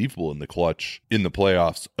were unbelievable in the clutch in the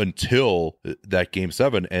playoffs until that Game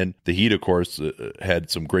 7. And the Heat, of course, had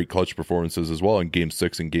some great clutch performances as well in Game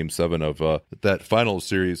 6 and Game 7 of that finals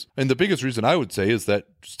series. And the biggest reason I would say is that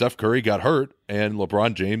Steph Curry got hurt and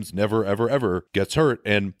LeBron James never, ever, ever gets hurt.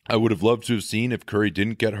 And I would have loved to have seen, if Curry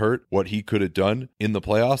didn't get hurt, what he could have done in the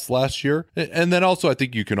playoffs last year. And then also, I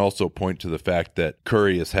think you can also point to the fact that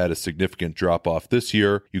Curry has had a significant drop off this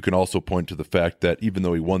year. You can also point to the fact that even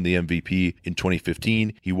though he won the MVP in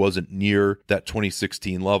 2015, he wasn't near that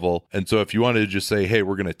 2016 level. And so if you wanted to just say, hey,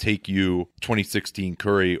 we're going to take you 2016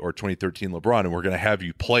 Curry or 2013 LeBron, and we're going to have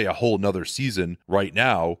you play a whole nother season right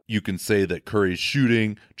now, you can say that Curry's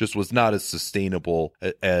shooting just was not as sustainable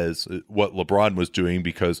as what LeBron was doing,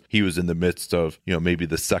 because he was in the midst of, maybe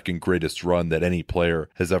the second greatest run that any player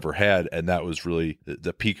has ever had. And that was really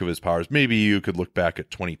the peak of his powers. Maybe you could look back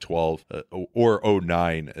at 2012 or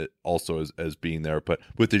 09 also as being there. But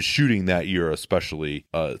with his shooting that year, especially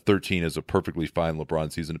 13 is a perfectly fine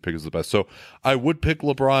LeBron season to pick as the best. So I would pick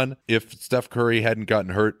LeBron. If Steph Curry hadn't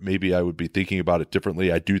gotten hurt, maybe I would be thinking about it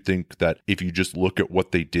differently. I do think that if you just look at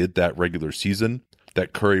what they did that regular season,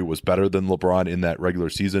 that Curry was better than LeBron in that regular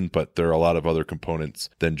season, but there are a lot of other components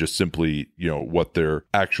than just simply, what their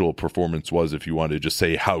actual performance was. If you wanted to just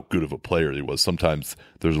say how good of a player he was, sometimes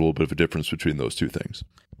there's a little bit of a difference between those two things.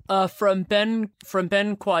 From Ben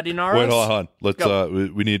Quadinaros. Wait, hold on. Let's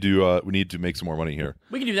we need to make some more money here.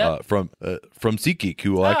 We can do that. From SeatGeek,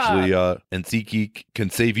 who will actually and SeatGeek can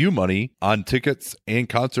save you money on tickets and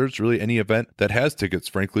concerts. Really, any event that has tickets.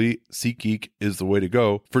 Frankly, SeatGeek is the way to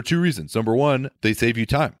go for two reasons. Number one, they save you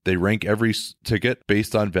time. They rank every ticket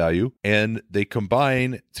based on value, and they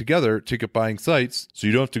combine together ticket buying sites, so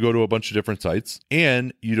you don't have to go to a bunch of different sites,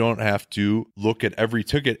 and you don't have to look at every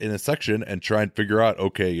ticket in a section and try and figure out,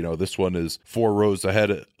 okay, this one is 4 rows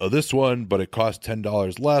ahead of this one, but it costs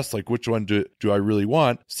 $10 less. Like, which one do I really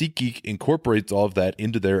want? SeatGeek incorporates all of that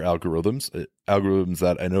into their algorithms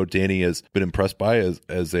that I know Danny has been impressed by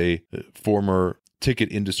as a former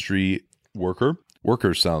ticket industry worker.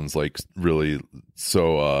 Worker sounds like really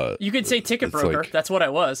so. You could say ticket broker. That's what I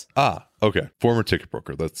was. Okay. Former ticket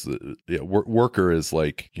broker. That's worker is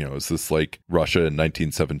like, is this like Russia in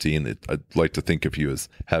 1917? I'd like to think of you as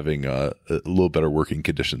having a little better working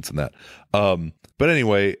conditions than that. But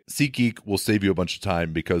anyway, SeatGeek will save you a bunch of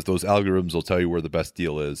time because those algorithms will tell you where the best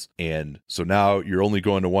deal is. And so now you're only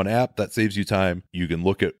going to one app. That saves you time. You can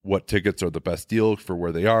look at what tickets are the best deal for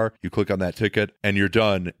where they are. You click on that ticket and you're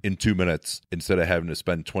done in 2 minutes instead of having to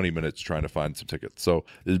spend 20 minutes trying to find some tickets. So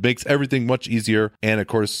it makes everything much easier. And of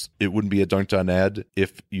course, it wouldn't be a Dunked On ad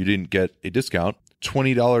if you didn't get a discount.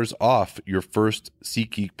 $20 off your first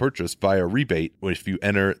SeatGeek purchase via rebate if you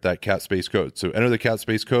enter that CapSpace code. So enter the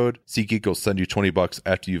CapSpace code. SeatGeek will send you $20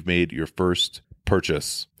 after you've made your first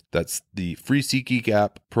purchase. That's the free SeatGeek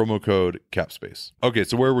app, promo code CapSpace. Okay,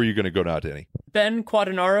 so where were you going to go now, Danny? Ben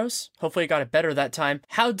Quadinaros, hopefully I got it better that time.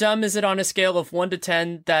 How dumb is it on a scale of 1 to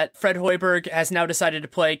 10 that Fred Hoiberg has now decided to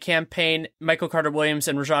play Cam Payne, Michael Carter-Williams,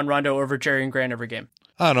 and Rajon Rondo over Jerry and Grant every game?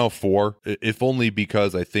 I don't know, 4, if only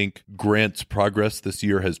because I think Grant's progress this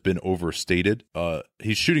year has been overstated.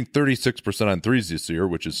 He's shooting 36% on threes this year,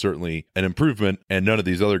 which is certainly an improvement, and none of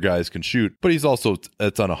these other guys can shoot, but he's also,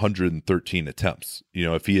 that's on 113 attempts.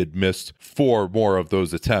 If he had missed 4 more of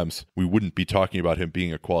those attempts, we wouldn't be talking about him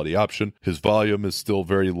being a quality option. His volume is still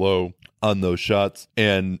very low on those shots,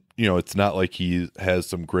 and it's not like he has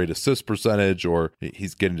some great assist percentage or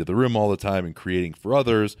he's getting to the rim all the time and creating for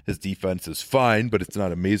others. His defense is fine, but it's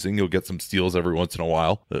not amazing. He'll get some steals every once in a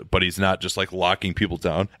while, but he's not just like locking people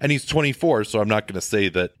down. And he's 24, so I'm not going to say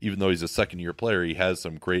that even though he's a second-year player, he has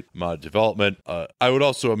some great amount of development. I would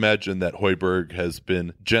also imagine that Hoiberg has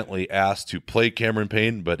been gently asked to play Cameron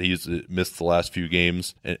Payne, but he's missed the last few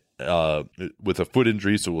games with a foot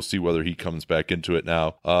injury, so we'll see whether he comes back into it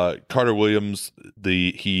now. Carter-Williams,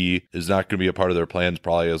 he is not going to be a part of their plans,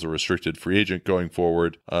 probably as a restricted free agent going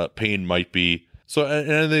forward. Payne might be. So,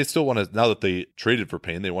 and they still want to, now that they traded for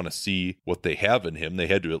Payne, they want to see what they have in him. They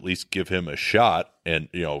had to at least give him a shot. and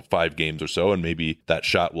 5 games or so, and maybe that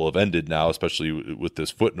shot will have ended now, especially with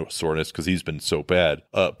this foot soreness, because he's been so bad.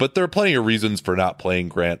 But there are plenty of reasons for not playing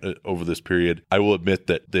Grant over this period. I will admit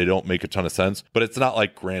that they don't make a ton of sense, but it's not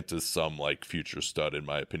like Grant is some like future stud in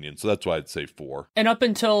my opinion. So that's why I'd say 4. And up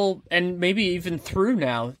until, and maybe even through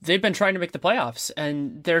now, they've been trying to make the playoffs,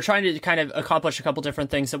 and they're trying to kind of accomplish a couple different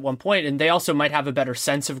things at one point. And they also might have a better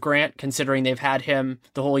sense of Grant, considering they've had him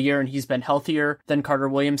the whole year and he's been healthier than Carter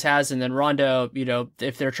Williams has. And then Rondo,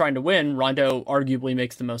 if they're trying to win, Rondo arguably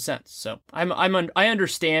makes the most sense. So I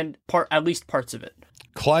understand at least parts of it.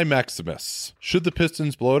 Climaximus. Should the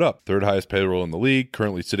Pistons blow it up? 3rd highest payroll in the league,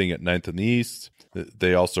 currently sitting at 9th in the East.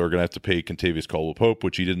 They also are going to have to pay Kentavious Caldwell-Pope,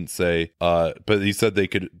 which he didn't say, but he said they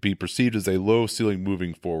could be perceived as a low ceiling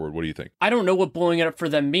moving forward. What do you think? I don't know what blowing it up for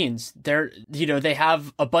them means. They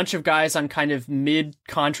have a bunch of guys on kind of mid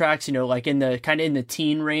contracts, like in the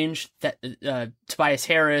teen range, that Tobias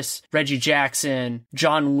Harris, Reggie Jackson,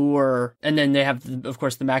 John Lure, and then they have, of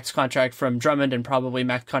course, the max contract from Drummond and probably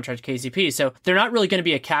max contract KCP. So they're not really going to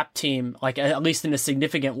be a cap team, like at least in a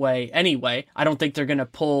significant way anyway. I don't think they're going to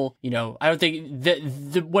pull, I don't think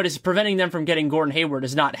what is preventing them from getting Gordon Hayward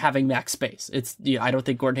is not having max space. I don't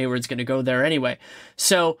think Gordon Hayward's going to go there anyway.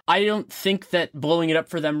 So I don't think that blowing it up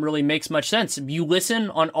for them really makes much sense. You listen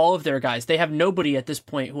on all of their guys. They have nobody at this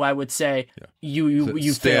point who I would say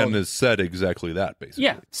you Stan failed. has said exactly that, basically.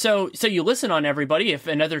 Yeah. So you listen on everybody. If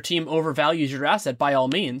another team overvalues your asset, by all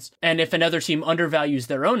means. And if another team undervalues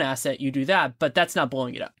their own asset, you do that. But that's not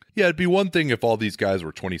blowing it up. Yeah, it'd be one thing if all these guys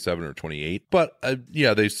were 27 or 28, but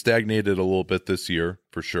they stagnated a little bit this year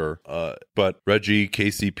for sure. But Reggie,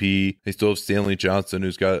 KCP, they still have Stanley Johnson,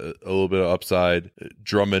 who's got a little bit of upside.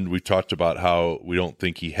 Drummond, we talked about how we don't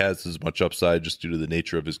think he has as much upside just due to the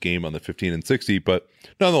nature of his game on the 15 and 60, but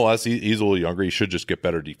nonetheless, he's a little younger. He should just get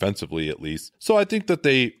better defensively at least. So I think that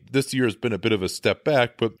this year has been a bit of a step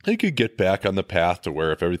back, but they could get back on the path to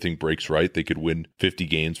where if everything breaks right, they could win 50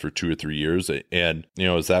 games for 2 or 3 years. And,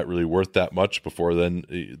 is that really worth that much before then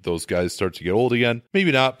those guys start to get old again?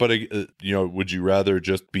 Maybe not, but, would you rather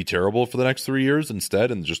just be terrible for the next 3 years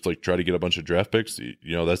instead and just like try to get a bunch of draft picks?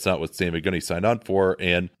 That's not what Stan Van Gundy signed on for.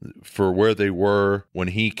 And for where they were when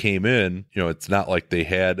he came in, it's not like they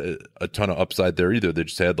had a ton of upside there either. They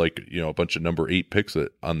just had a bunch of number 8 picks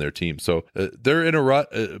on their team. So they're in a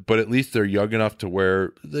rut, but at least they're young enough to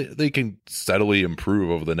where they can steadily improve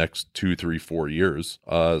over the next 2, 3, 4 years.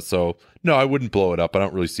 So no, I wouldn't blow it up. I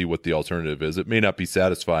don't really see what the alternative is. It may not be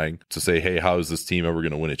satisfying to say, hey, how is this team ever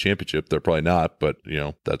going to win a championship? They're probably not, but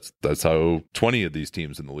that's how 20 of these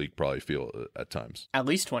teams in the league probably feel at times. At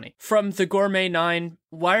least 20. From the Gourmet 9,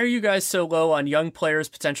 why are you guys so low on young players'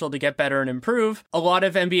 potential to get better and improve? A lot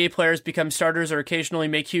of NBA players become starters or occasionally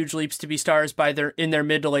make huge leaps to be stars in their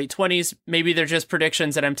mid to late 20s. Maybe they're just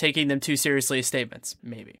predictions and I'm taking them too seriously as statements.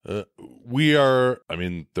 Maybe. There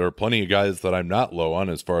are plenty of guys that I'm not low on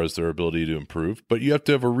as far as their ability to improve, but you have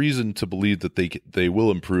to have a reason to believe that they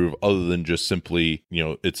will improve other than just simply,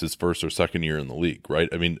 it's his first or second year in the league, right?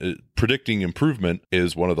 Predicting improvement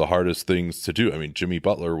is one of the hardest things to do. Jimmy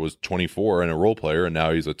Butler was 24 and a role player, and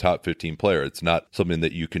now he's a top 15 player. It's not something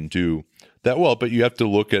that you can do that well, but you have to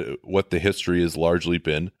look at what the history has largely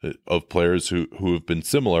been of players who have been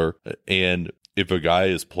similar. And if a guy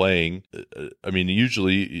is playing,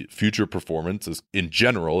 usually future performance is in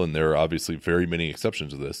general, and there are obviously very many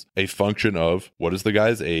exceptions to this, a function of what is the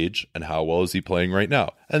guy's age and how well is he playing right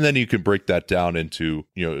now. And then you can break that down into,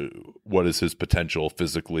 what is his potential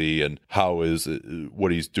physically and how is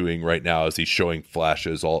what he's doing right now? Is he showing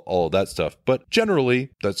flashes, all of that stuff. But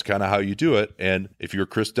generally, that's kind of how you do it. And if you're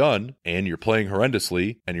Chris Dunn and you're playing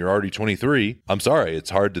horrendously and you're already 23, I'm sorry, it's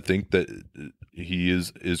hard to think that he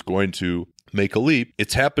is going to make a leap.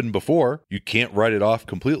 It's happened before. You can't write it off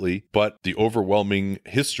completely, but the overwhelming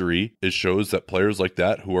history shows that players like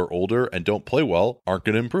that who are older and don't play well aren't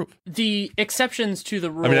going to improve. The exceptions to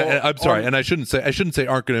the rule. I'm sorry, and I shouldn't say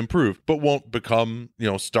aren't going to improve, but won't become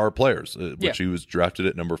star players, which he was drafted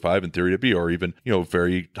at number 5 in theory to be, or even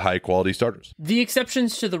very high quality starters. The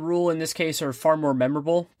exceptions to the rule in this case are far more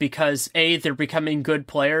memorable because A, they're becoming good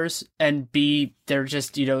players, and B, they're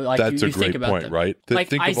just that's you a great think about point, them. right?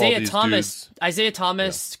 Think Isaiah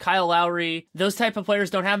Thomas, Kyle Lowry, those type of players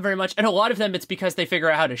don't have very much, and a lot of them it's because they figure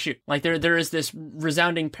out how to shoot. There is this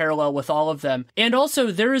resounding parallel with all of them, and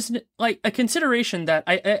also there is a consideration that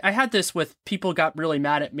I had this with people got really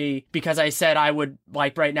mad at me because I said I would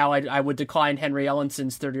right now I would decline Henry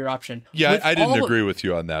Ellenson's 3rd-year option. Yeah, I didn't agree with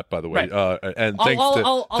you on that, by the way. Right. And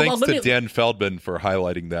thanks to Dan Feldman for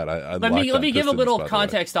highlighting that. Let me give a little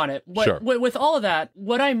context on it. With all of that,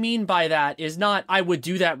 what I mean by that is not I would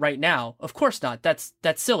do that right now. of course not. That's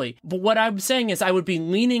silly. But what I'm saying is I would be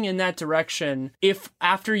leaning in that direction if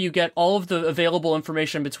after you get all of the available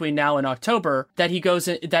information between now and October, that it goes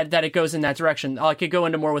in that direction. I could go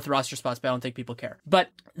into more with roster spots, but I don't think people care. But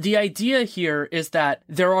the idea here is that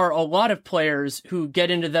there are a lot of players who get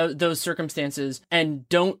into those circumstances and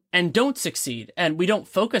don't succeed, and we don't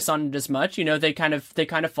focus on it as much. They kind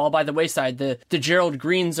of fall by the wayside. The Gerald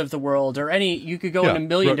Greens of the world, or you could go in a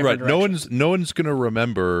million different directions. No one's going to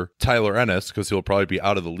remember Tyler Ennis, because he'll probably be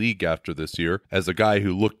out of the league after this year, as a guy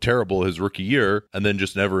who looked terrible his rookie year and then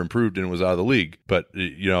just never improved and was out of the league. But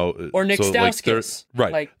or Nick Stauskas,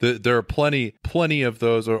 there are plenty of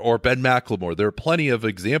those, or Ben McLemore. There are plenty of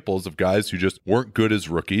examples of guys who just weren't good as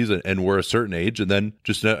rookies and were a certain age, and then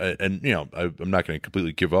just I'm not going to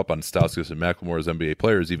completely give up on Stauskas and McLemore as NBA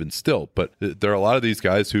players even still, but there are a lot of these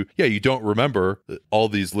guys who you don't remember all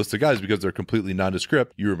these lists of guys because they're completely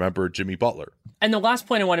nondescript. You remember Jimmy Butler. And the last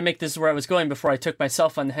point I want to make, this is where I was going before I took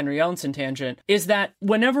myself on the Henry Ellenson tangent, is that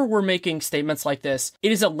whenever we're making statements like this,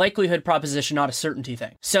 it is a likelihood proposition, not a certainty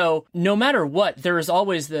thing. So no matter what, there is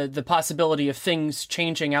always the possibility of things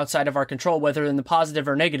changing outside of our control, whether in the positive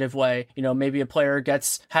or negative way. Maybe a player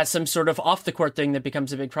has some sort of off the court thing that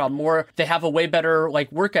becomes a big problem, or they have a way better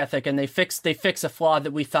work ethic and they fix a flaw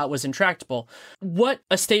that we thought was intractable. What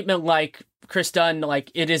a statement like Chris Dunn,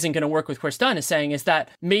 it isn't going to work with Chris Dunn, is saying is that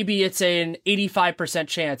maybe it's an 85%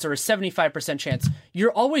 chance or a 75% chance.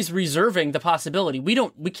 You're always reserving the possibility.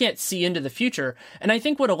 We can't see into the future. And I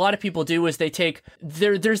think what a lot of people do is they take,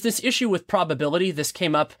 there's this issue with probability. This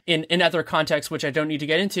came up in other contexts, which I don't need to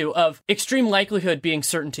get into, of extreme likelihood being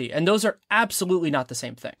certainty. And those are absolutely not the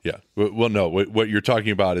same thing. Yeah. Well, no, what you're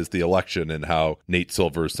talking about is the election and how Nate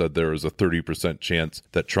Silver said there was a 30% chance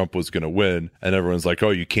that Trump was going to win. And everyone's like, oh,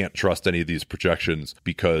 you can't trust any of these projections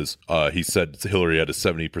because he said Hillary had a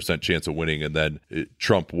 70% chance of winning and then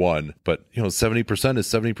Trump won. But 70% is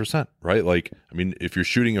 70%, right? If you're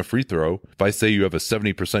shooting a free throw, if I say you have a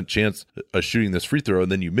 70% chance of shooting this free throw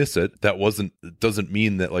and then you miss it, doesn't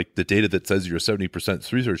mean that the data that says you're a 70%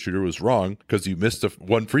 free throw shooter was wrong because you missed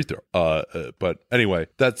one free throw. But anyway,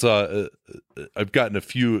 that's I've gotten a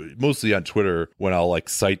few, mostly on Twitter, when I'll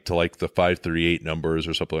cite to the 538 numbers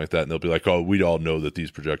or something like that, and they'll be like, oh, we all know that these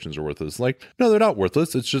projections are worthless. No, they're not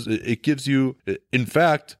worthless. It's just, it gives you, in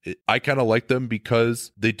fact, I kind of like them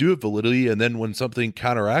because they do have validity, and then when something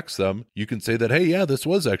counteracts them, you can say that, hey, yeah, this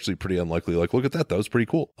was actually pretty unlikely. Look at that. That was pretty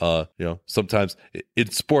cool. Sometimes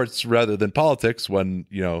in sports rather than politics, when,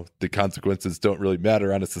 the consequences don't really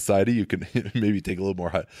matter on a society, you can maybe take a little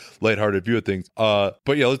more lighthearted view of things.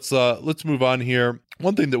 But yeah, let's move on here.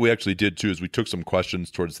 One thing that we actually did too is we took some questions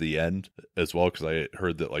towards the end as well, because I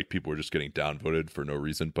heard that people were just getting downvoted for no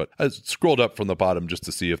reason. But I scrolled up from the bottom just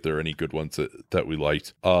to see if there are any good ones that we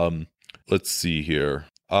liked. Let's see here.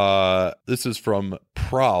 This is from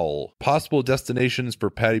Prowl. Possible destinations for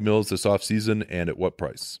Patty Mills this offseason and at what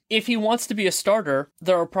price? If he wants to be a starter,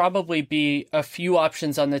 there will probably be a few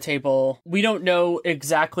options on the table. We don't know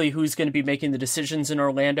exactly who's going to be making the decisions in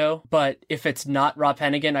Orlando, but if it's not Rob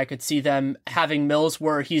Hennigan, I could see them having Mills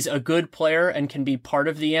where he's a good player and can be part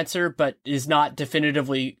of the answer, but is not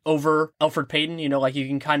definitively over Elfrid Payton. You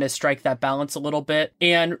can kind of strike that balance a little bit.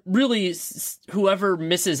 And really, whoever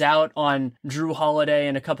misses out on Drew Holiday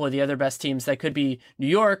and a couple of the other best teams, that could be New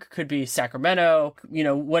York, could be Sacramento,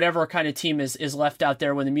 whatever kind of team is left out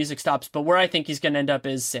there when the music stops. But where I think he's going to end up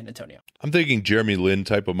is San Antonio. I'm thinking Jeremy Lin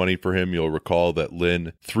type of money for him. You'll recall that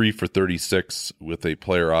Lin 3 for 36 with a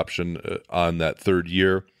player option on that third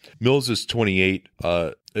year. Mills is 28.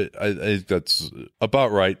 I think that's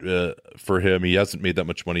about right for him. He hasn't made that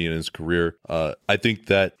much money in his career. I think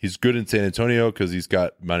that he's good in San Antonio because he's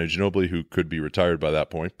got Manu Ginobili, who could be retired by that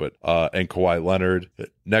point, but and Kawhi Leonard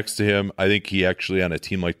next to him. I think he actually, on a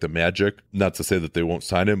team like the Magic, not to say that they won't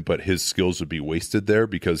sign him, but his skills would be wasted there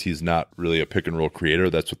because he's not really a pick and roll creator.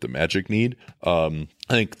 That's what the Magic need.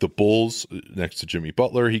 I think the Bulls, next to Jimmy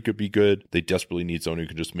Butler, he could be good. They desperately need someone who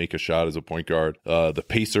can just make a shot as a point guard. The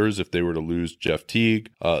Pacers, if they were to lose Jeff Teague.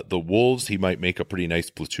 The Wolves, he might make a pretty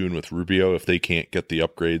nice platoon with Rubio if they can't get the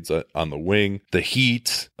upgrades on the wing. The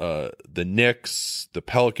Heat, the Knicks, the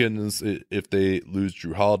Pelicans, if they lose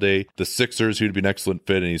Drew Holiday. The Sixers, who'd be an excellent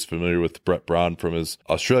fit, and he's familiar with Brett Brown from his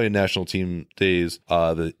Australian national team days.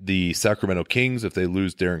 The Sacramento Kings, if they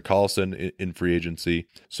lose Darren Collison in free agency.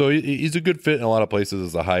 So he's a good fit in a lot of places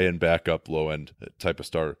as a high-end backup, low-end type of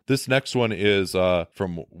starter. This next one is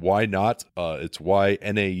from Why Not? It's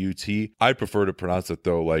YNAUT. I prefer to pronounce it,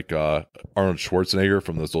 though, like Arnold Schwarzenegger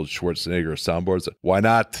from those old Schwarzenegger soundboards. Why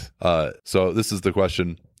not? So this is the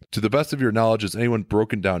question. To the best of your knowledge, has anyone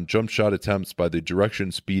broken down jump shot attempts by the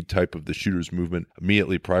direction, speed, type of the shooter's movement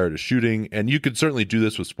immediately prior to shooting? And you can certainly do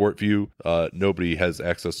this with SportView. Nobody has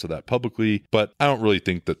access to that publicly, but I don't really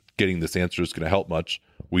think that getting this answer is going to help much.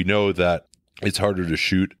 We know that it's harder to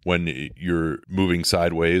shoot when you're moving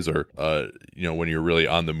sideways or, when you're really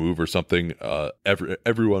on the move or something.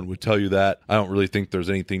 Everyone would tell you that. I don't really think there's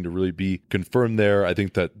anything to really be confirmed there. I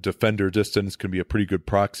think that defender distance can be a pretty good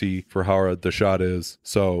proxy for how hard the shot is.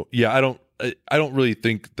 So, yeah, I don't really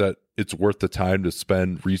think that it's worth the time to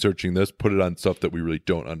spend researching this, put it on stuff that we really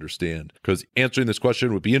don't understand. Because answering this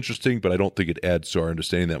question would be interesting, but I don't think it adds to our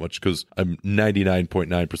understanding that much because I'm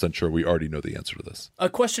 99.9% sure we already know the answer to this. A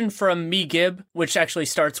question from me, Gib, which actually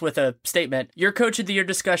starts with a statement. Your Coach of the Year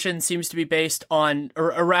discussion seems to be based on or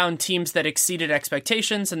around teams that exceeded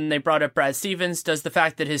expectations, and they brought up Brad Stevens. Does the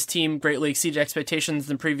fact that his team greatly exceeded expectations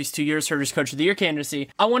in the previous 2 years hurt his Coach of the Year candidacy?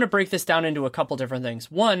 I want to break this down into a couple different things.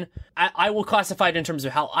 One, I will classify it in terms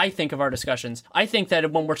of how I think of our discussions. I think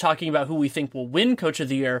that when we're talking about who we think will win Coach of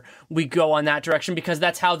the Year, we go on that direction because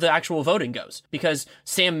that's how the actual voting goes. Because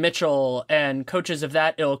Sam Mitchell and coaches of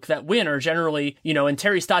that ilk that win are generally, and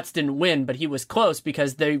Terry Stotts didn't win, but he was close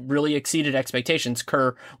because they really exceeded expectations.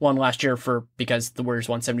 Kerr won last year because the Warriors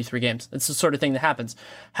won 73 games. It's the sort of thing that happens.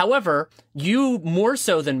 However, you more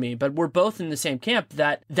so than me, but we're both in the same camp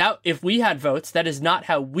that if we had votes, that is not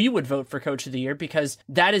how we would vote for Coach of the Year because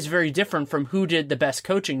that is very different from who did the best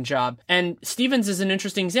coaching job. And Stevens is an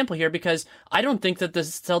interesting example here because I don't think that the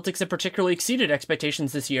Celtics have particularly exceeded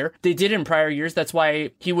expectations this year. They did in prior years. That's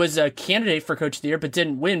why he was a candidate for Coach of the Year, but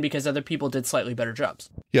didn't win because other people did slightly better jobs.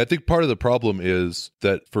 Yeah, I think part of the problem is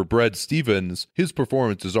that for Brad Stevens, his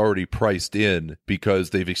performance is already priced in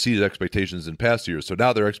because they've exceeded expectations in past years. So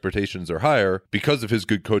now their expectations are higher because of his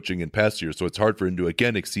good coaching in past years. So it's hard for him to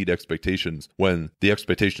again exceed expectations when the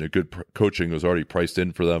expectation of good coaching was already priced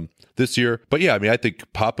in for them this year. But yeah, I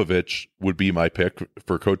think Popovich would be my pick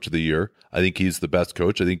for Coach of the Year. I think he's the best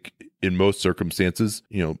coach. I think in most circumstances,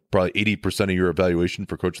 probably 80% of your evaluation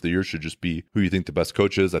for Coach of the Year should just be who you think the best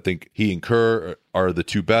coach is. I think he and Kerr are the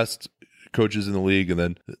two best coaches in the league, and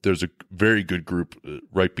then there's a very good group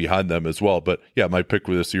right behind them as well. But yeah, my pick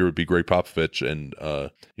for this year would be Greg Popovich, and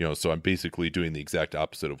so I'm basically doing the exact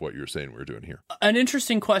opposite of what you're saying we're doing here. An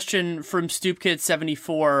interesting question from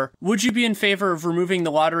StoopKid74: would you be in favor of removing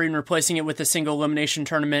the lottery and replacing it with a single elimination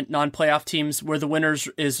tournament, non-playoff teams, where the winners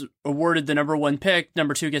is awarded the number 1 pick,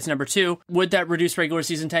 number 2 gets number 2? Would that reduce regular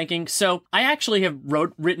season tanking? So I actually have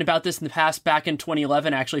written about this in the past. Back in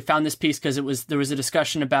 2011, I actually found this piece because there was a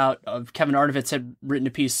discussion about Kevin Arnovitz had written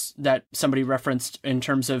a piece that somebody referenced in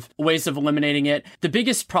terms of ways of eliminating it. The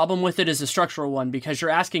biggest problem with it is a structural one because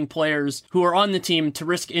you're asking players who are on the team to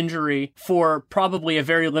risk injury for probably a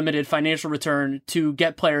very limited financial return to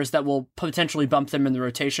get players that will potentially bump them in the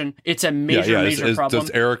rotation. It's a major problem.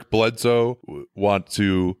 Does Eric Bledsoe want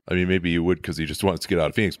to, maybe he would because he just wants to get out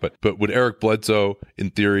of Phoenix, but would Eric Bledsoe,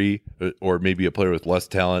 in theory, or maybe a player with less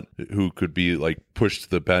talent who could be like pushed to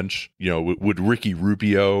the bench, would Ricky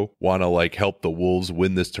Rubio want to help the Wolves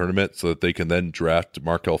win this tournament so that they can then draft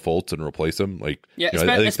Markelle Fultz and replace him?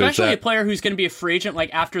 Especially a player who's going to be a free agent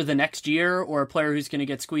after the next year, or a player who's going to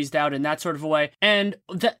get squeezed out in that sort of a way. And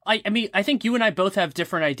I think you and I both have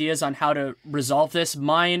different ideas on how to resolve this.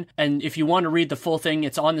 Mine, and if you want to read the full thing,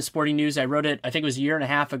 it's on the Sporting News. I wrote it, I think it was a year and a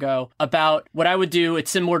half ago, about what I would do.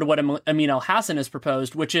 It's similar to what Amin Elhassan has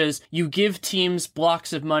proposed, which is you give teams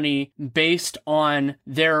blocks of money based on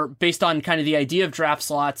kind of the idea of draft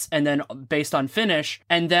slots, and then based on finish,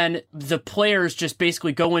 and then the players just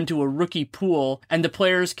basically go into a rookie pool, and the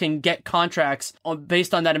players can get contracts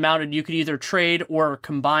based on that amount, and you could either trade or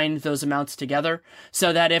combine those amounts together,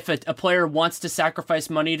 so that if a player wants to sacrifice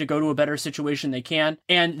money to go to a better situation, they can.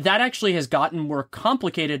 And that actually has gotten more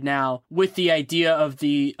complicated now with the idea of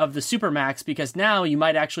the Supermax, because now you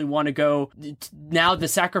might actually want to go, now the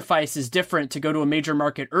sacrifice is different to go to a major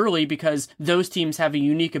market early because those teams have a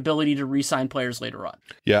unique ability to re-sign players later on.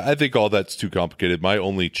 Yeah, I think all that's too complicated. My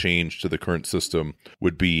only change to the current system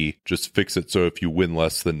would be just fix it so if you win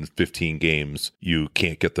less than 15 games, you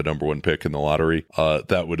can't get the number 1 pick in the lottery.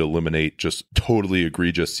 That would eliminate just totally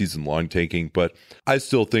egregious season-long tanking. But I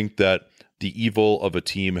still think that the evil of a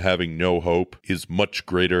team having no hope is much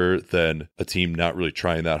greater than a team not really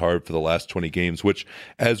trying that hard for the last 20 games, which,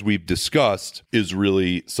 as we've discussed, is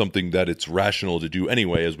really something that it's rational to do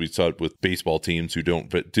anyway, as we saw it with baseball teams who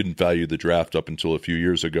didn't value the draft up until a few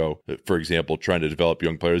years ago. For example, trying to develop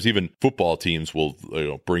young players. Even football teams will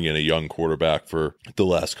bring in a young quarterback for the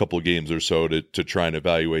last couple of games or so to try and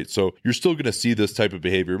evaluate. So you're still going to see this type of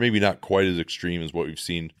behavior, maybe not quite as extreme as what we've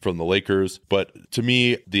seen from the Lakers. But to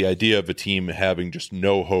me, the idea of a team team having just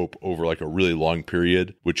no hope over like a really long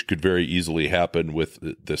period, which could very easily happen with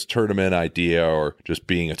this tournament idea or just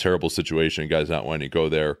being a terrible situation, guys not wanting to go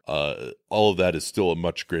there. All of that is still a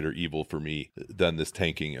much greater evil for me than this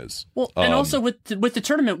tanking is. Well, and also with the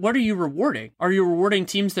tournament, what are you rewarding? Are you rewarding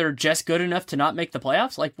teams that are just good enough to not make the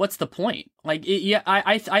playoffs? Like, what's the point? Like,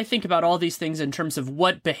 I think about all these things in terms of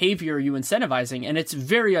what behavior are you incentivizing, and it's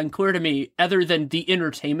very unclear to me, other than the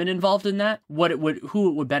entertainment involved in that, who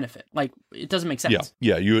it would benefit. Like, it doesn't make sense.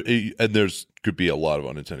 Yeah, and there's could be a lot of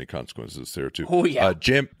unintended consequences there too. Oh yeah.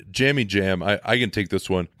 Jammy Jam, I can take this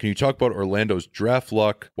one. Can you talk about Orlando's draft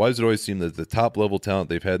luck? Why does it always seem that the top level talent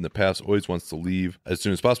they've had in the past always wants to leave as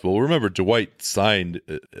soon as possible? Well, remember, Dwight signed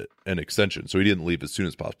an extension, so he didn't leave as soon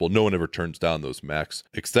as possible. No one ever turns down those max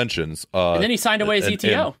extensions. And then he signed away his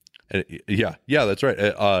ETO. Yeah, that's right.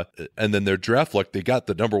 And then their draft luck, they got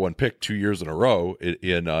the number 1 pick 2 years in a row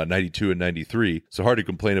in 92 and 93. So hard to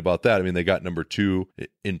complain about that. I mean, they got number 2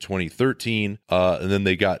 in 2013, and then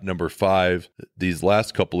they got number 5 these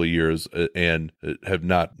last couple of years and have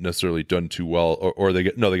not necessarily done too well. Or they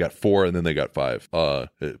got 4 and then they got 5,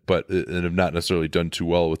 but and have not necessarily done too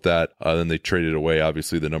well with that. Then they traded away,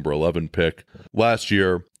 obviously, the number 11 pick last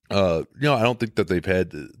year. I don't think that they've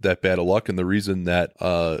had that bad of luck. And the reason that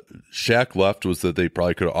Shaq left was that they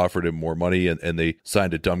probably could have offered him more money and they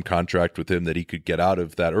signed a dumb contract with him that he could get out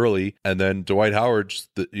of that early. And then Dwight Howard,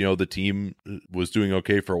 the team was doing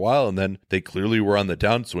okay for a while. And then they clearly were on the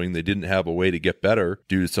downswing. They didn't have a way to get better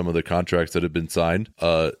due to some of the contracts that had been signed.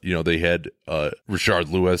 They had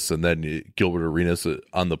Rashard Lewis and then Gilbert Arenas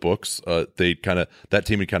on the books. That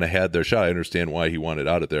team had kind of had their shot. I understand why he wanted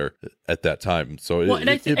out of there at that time. So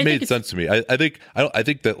it made sense to me. I think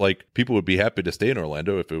that like people would be happy to stay in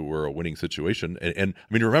Orlando if it were a winning situation. And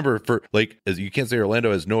I mean, remember, for like, as you can't say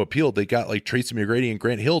Orlando has no appeal, they got like Tracy McGrady and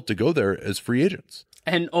Grant Hill to go there as free agents.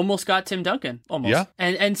 And almost got Tim Duncan. Almost. Yeah.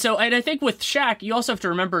 And I think with Shaq, you also have to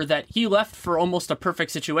remember that he left for almost a perfect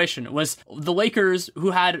situation. It was the Lakers who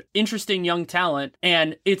had interesting young talent,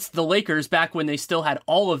 and it's the Lakers back when they still had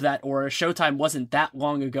all of that aura. Showtime wasn't that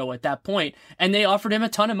long ago at that point, and they offered him a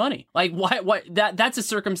ton of money. Like, why that's a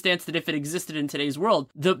circumstance that if it existed in today's world,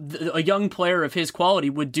 a young player of his quality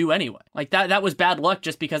would do anyway. Like, that was bad luck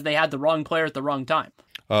just because they had the wrong player at the wrong time.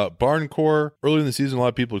 Barncore, earlier in the season, a lot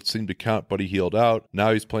of people seemed to count Buddy Hield out.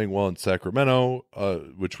 Now he's playing well in Sacramento,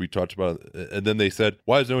 which we talked about. And then they said,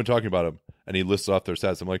 why is no one talking about him? And he lists off their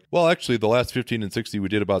stats. I'm like, well, actually, the last 15 and 60 we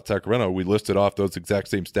did about Sacramento, we listed off those exact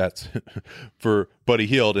same stats for Buddy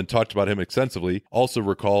Hield and talked about him extensively. Also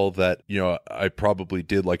recall that, I probably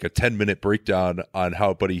did like a 10-minute breakdown on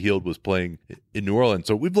how Buddy Hield was playing in New Orleans.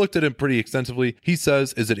 So we've looked at him pretty extensively. He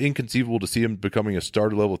says, is it inconceivable to see him becoming a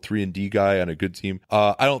starter level 3-and-D guy on a good team?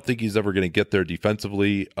 I don't think he's ever going to get there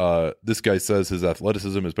defensively. This guy says his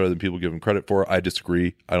athleticism is better than people give him credit for. I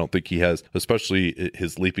disagree. I don't think he has, especially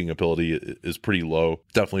his leaping ability is pretty low,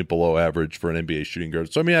 definitely below average for an NBA shooting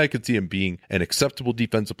guard. So, I mean, I could see him being an acceptable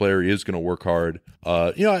defensive player. He is going to work hard.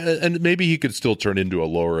 And maybe he could still turn into a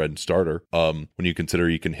lower end starter when you consider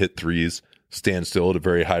he can hit threes, stand still at a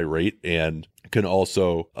very high rate, and can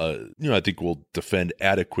also, I think will defend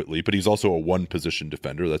adequately, but he's also a one-position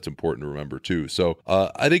defender. That's important to remember, too. So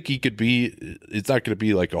I think he could be, it's not going to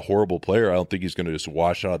be like a horrible player. I don't think he's going to just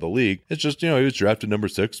wash out of the league. It's just, he was drafted number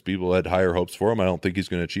 6. People had higher hopes for him. I don't think he's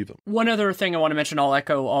going to achieve them. One other thing I want to mention, I'll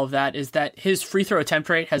echo all of that, is that his free throw attempt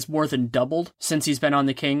rate has more than doubled since he's been on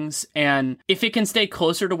the Kings. And if it can stay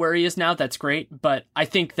closer to where he is now, that's great. But I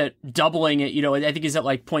think that doubling it, I think he's at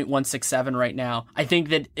like 0.167 right now. I think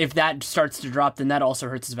that if that starts to drop, then that also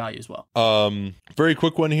hurts his value as well. Very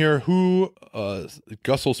quick one here.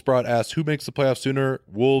 Gussel Sprott asks, who makes the playoffs sooner,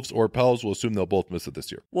 Wolves or Pels? We'll assume they'll both miss it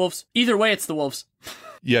this year. Wolves. Either way, it's the Wolves.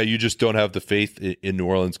 Yeah, you just don't have the faith in New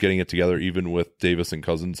Orleans getting it together, even with Davis and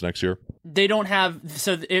Cousins next year. They don't have.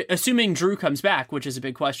 So, assuming Drew comes back, which is a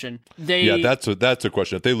big question. That's a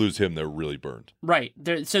question. If they lose him, they're really burned. Right.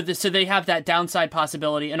 So they have that downside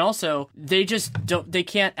possibility, and also they just don't. They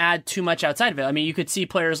can't add too much outside of it. I mean, you could see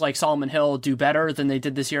players like Solomon Hill do better than they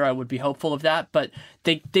did this year. I would be hopeful of that, but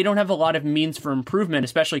they don't have a lot of means for improvement,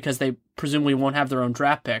 especially because they presumably won't have their own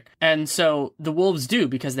draft pick. And so the Wolves do,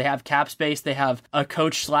 because they have cap space. They have a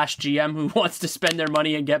coach/GM who wants to spend their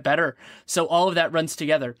money and get better. So all of that runs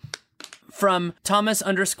together. From Thomas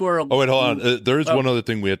 _. Oh, wait, hold on. There is one other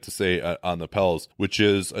thing we have to say on the Pels, which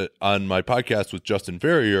is on my podcast with Justin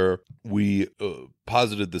Verrier, we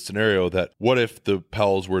posited the scenario that what if the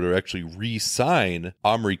Pels were to actually re-sign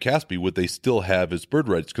Omri Caspi, would they still have his bird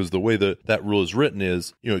rights? Because the way that rule is written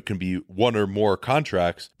is, it can be one or more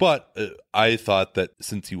contracts. But I thought that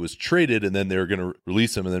since he was traded and then they were going to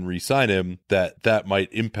release him and then re-sign him, that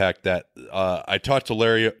might impact that. I talked to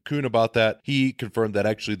Larry Kuhn about that. He confirmed that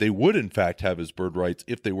actually they would in fact have his bird rights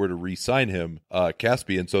if they were to re-sign him,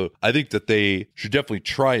 Caspi. And so I think that they should definitely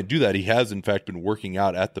try and do that. He has in fact been working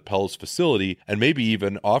out at the Pels facility, and maybe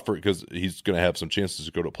even offer, because he's going to have some chances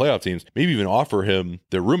to go to playoff teams, maybe even offer him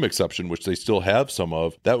the room exception, which they still have some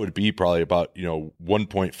of. That would be probably about,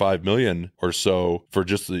 1.5 million or so for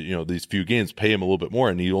just these few games, pay him a little bit more.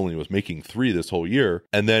 And he only was making 3 this whole year.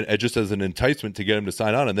 And then just as an enticement to get him to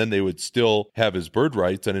sign on, and then they would still have his bird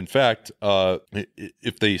rights. And in fact,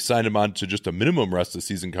 if they signed him on to just a minimum rest of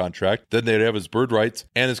season contract, then they'd have his bird rights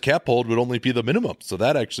and his cap hold would only be the minimum. So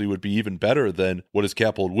that actually would be even better than what his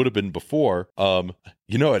cap hold would have been before.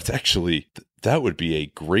 It's actually, that would be a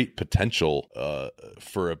great potential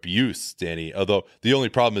for abuse, Danny. Although the only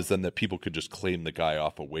problem is then that people could just claim the guy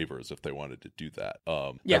off of waivers if they wanted to do that.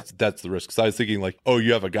 That's the risk. So I was thinking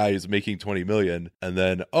you have a guy who's making 20 million, and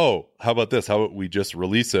then, how about this? How about we just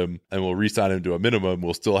release him and we'll re-sign him to a minimum?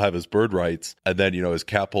 We'll still have his bird rights, and then his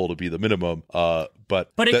cap hold will be the minimum.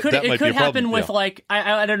 But it could happen with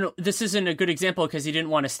I don't know. This isn't a good example because he didn't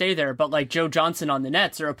want to stay there. But like Joe Johnson on the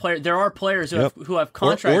Nets, or a player, there are players who have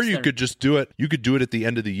contracts. Or you could just do it. You could do it at the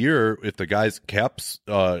end of the year if the guy's caps,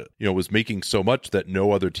 was making so much that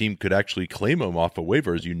no other team could actually claim him off of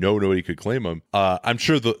waivers. Nobody could claim him. I'm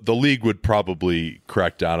sure the league would probably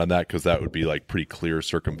crack down on that because that would be pretty clear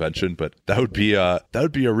circumvention. But that would be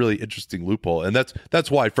a really interesting loophole, and that's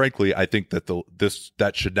why, frankly, I think that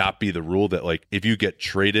that should not be the rule. That if you get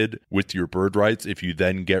traded with your bird rights, if you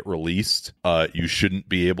then get released, you shouldn't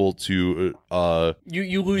be able to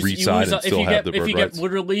you lose re-sign and still have the bird rights. If you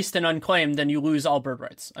get released and unclaimed, then you lose all bird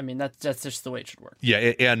rights. I mean, that's just the way it should work. Yeah,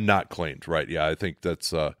 and not claimed, right? Yeah, I think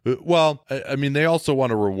that's they also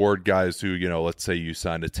want to reward guys who, let's say you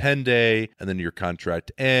signed a 10-day and then your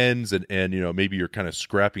contract ends, and maybe you're kind of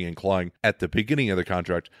scrapping and clawing at the beginning of the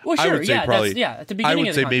contract. Well, sure, I would say at the beginning. I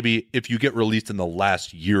would say maybe if you get released in the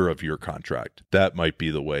last year of your contract, that might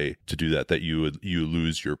be the way to do that. That you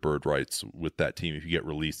lose your bird rights with that team if you get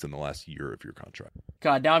released in the last year of your contract.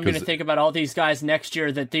 God, now I'm going to think about all these guys next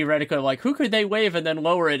year that theoretically, who could they waive and then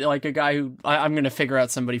lower it? Like a guy who I'm going to figure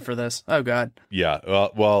out somebody for this. Oh God. Yeah.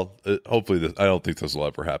 Hopefully, I don't think this will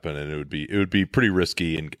ever happen, and it would be pretty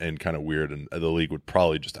risky and kind of weird, and the league would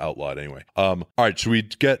probably just outlaw it anyway. All right,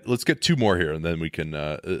 let's get 2 more here, and then we can.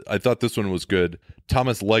 I thought this one was good.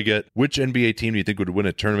 Thomas Leggett, which NBA team do you think would win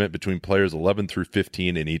a tournament between players 11 through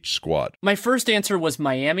 15 in each squad? My first answer was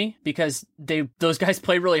Miami, because those guys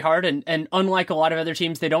play really hard, and unlike a lot of other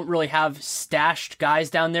teams, they don't really have stashed guys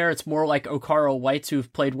down there. It's more like Okaro Whites,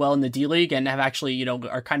 who've played well in the D-League and have actually,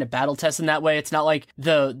 are kind of battle tested in that way. It's not like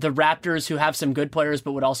the Raptors, who have some good players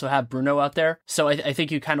but would also have Bruno out there. So I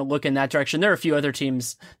think you kind of look in that direction. There are a few other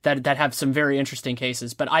teams that have some very interesting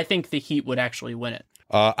cases, but I think the Heat would actually win it.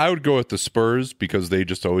 I would go with the Spurs because they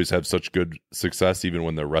just always have such good success even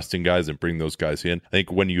when they're resting guys and bring those guys in. I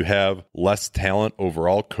think when you have less talent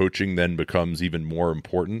overall, coaching then becomes even more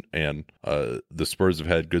important, and the Spurs have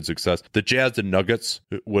had good success. The Jazz and Nuggets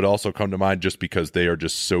would also come to mind just because they are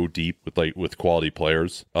just so deep with quality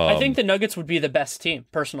players. I think the Nuggets would be the best team,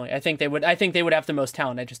 personally. I think they would have the most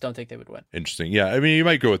talent. I just don't think they would win. Interesting. Yeah, I mean, you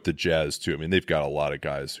might go with the Jazz too. I mean, they've got a lot of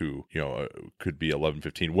guys who, could be 11,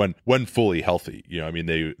 15 when fully healthy.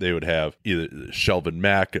 They would have either Shelvin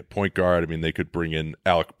Mack at point guard. I mean, they could bring in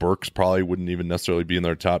Alec Burks, probably wouldn't even necessarily be in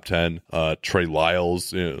their top 10. Trey Lyles,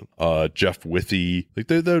 Jeff Withey.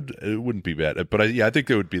 It wouldn't be bad. But I think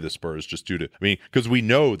they would be the Spurs just due to, because we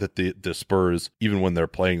know that the Spurs, even when they're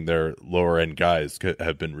playing their lower end guys,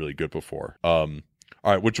 have been really good before.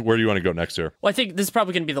 All right, where do you want to go next here? Well, I think this is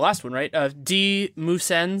probably going to be the last one, right? D.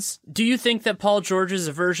 Musens. Do you think that Paul George's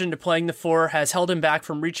aversion to playing the 4 has held him back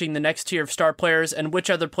from reaching the next tier of star players, and which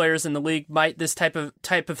other players in the league might this type of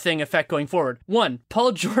thing affect going forward? 1.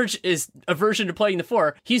 Paul George is aversion to playing the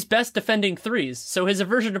 4. He's best defending 3s, so his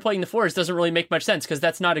aversion to playing the 4s doesn't really make much sense because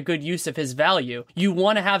that's not a good use of his value. You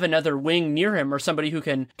want to have another wing near him or somebody who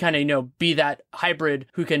can kind of, be that hybrid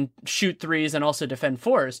who can shoot 3s and also defend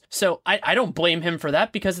 4s. So I don't blame him for for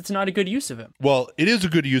that because it's not a good use of him. Well, it is a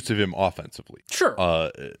good use of him offensively. Sure.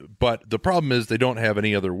 But the problem is they don't have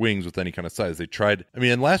any other wings with any kind of size. They tried,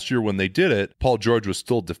 and last year when they did it, Paul George was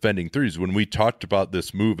still defending threes. When we talked about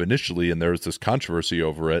this move initially and there was this controversy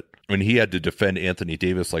over it, he had to defend Anthony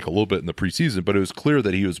Davis like a little bit in the preseason, but it was clear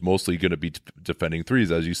that he was mostly going to be defending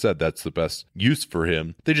threes. As you said, that's the best use for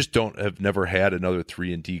him. They just have never had another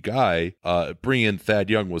 3-and-D guy. Bringing in Thad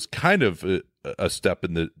Young was kind of a step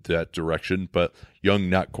in that direction, but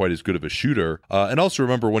Young not quite as good of a shooter. And also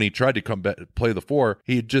remember when he tried to come back play the 4,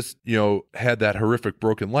 he had just had that horrific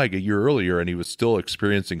broken leg a year earlier, and he was still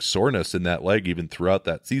experiencing soreness in that leg even throughout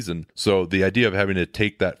that season. So the idea of having to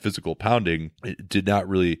take that physical pounding, it did not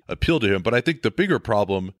really appeal to him. But I think the bigger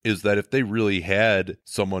problem is that if they really had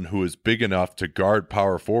someone who is big enough to guard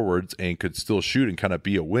power forwards and could still shoot and kind of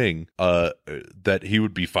be a wing, that he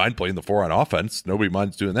would be fine playing the 4 on offense. Nobody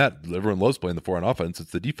minds doing that. Everyone loves playing the 4 on offense.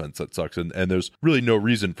 It's the defense that sucks, and there's really no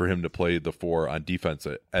reason for him to play the 4 on defense,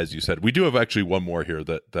 as you said. We do have actually one more here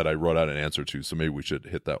that I wrote out an answer to, so maybe we should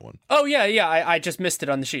hit that one. Oh yeah, I just missed it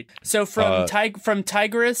on the sheet. So from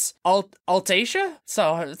Tigris Altasia,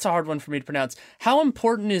 so it's a hard one for me to pronounce. How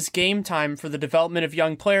important is game time for the development of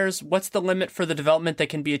young players? What's the limit for the development that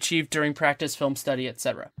can be achieved during practice, film study,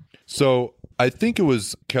 etc.? So I think it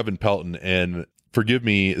was Kevin Pelton, and forgive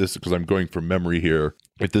me this because I'm going from memory here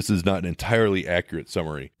if this is not an entirely accurate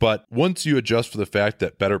summary. But once you adjust for the fact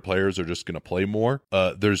that better players are just going to play more,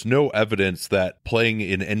 there's no evidence that playing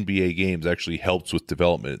in NBA games actually helps with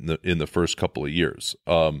development in the first couple of years,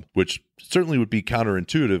 which certainly would be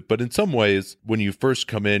counterintuitive. But in some ways, when you first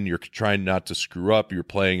come in, you're trying not to screw up. You're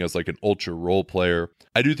playing as like an ultra role player.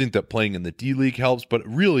 I do think that playing in the D League helps, but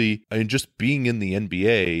really, just being in the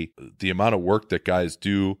NBA, the amount of work that guys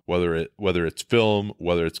do, whether it's film,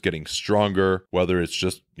 whether it's getting stronger, whether it's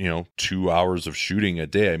just 2 hours of shooting a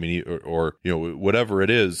day. Or whatever it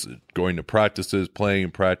is, going to practices, playing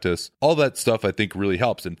in practice, all that stuff I think really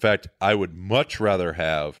helps. In fact, I would much rather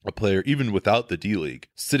have a player, even without the D League,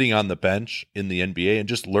 sitting on the bench in the NBA and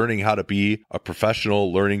just learning how to be a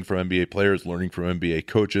professional, learning from NBA players, learning from NBA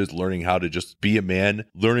coaches, learning how to just be a man,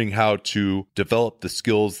 learning how to develop the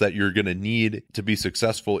skills that you're going to need to be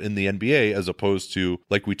successful in the NBA, as opposed to,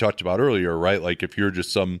 like we talked about earlier, right? Like if you're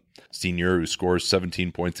just some senior who scores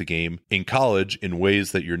 17 points a game in college in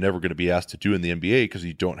ways that you're never going to be asked to do in the NBA because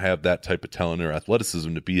you don't have that type of talent or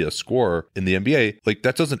athleticism to be a scorer in the NBA, like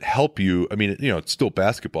that doesn't help you. It's still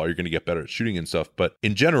basketball. You're going to get better at shooting and stuff. But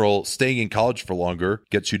in general, staying in college for longer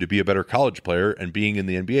gets you to be a better college player, and being in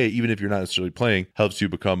the NBA, even if you're not necessarily playing, helps you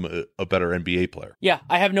become a better NBA player. Yeah,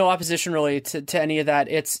 I have no opposition really to any of that.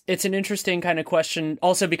 It's an interesting kind of question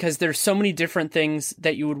also because there's so many different things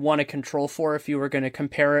that you would want to control for if you were going to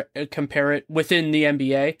compare it within the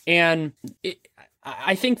NBA. And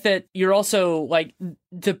I think that you're also like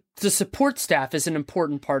the support staff is an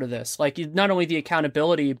important part of this. Like not only the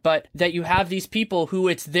accountability, but that you have these people who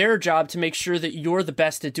it's their job to make sure that you're the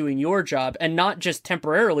best at doing your job, and not just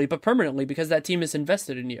temporarily, but permanently, because that team is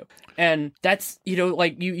invested in you. And that's,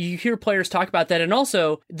 like you hear players talk about that. And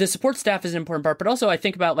also the support staff is an important part, but also I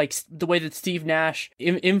think about like the way that Steve Nash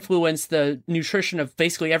influenced the nutrition of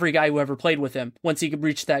basically every guy who ever played with him once he could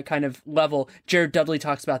reach that kind of level. Jared Dudley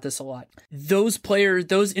talks about this a lot. Those players,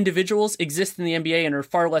 those individuals exist in the NBA and are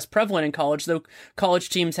far less prevalent in college, though college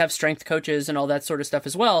teams have strength coaches and all that sort of stuff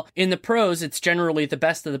as well. In the pros, it's generally the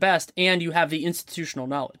best of the best, and you have the institutional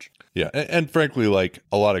knowledge. Yeah, and frankly, like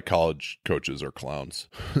a lot of college coaches are clowns.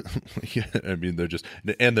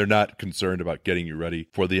 They're not concerned about getting you ready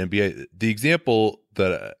for the NBA. The example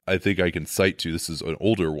that I think I can cite to, this is an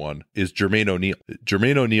older one, is Jermaine O'Neal.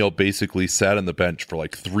 Jermaine O'Neal basically sat on the bench for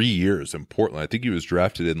like 3 years in Portland. I think he was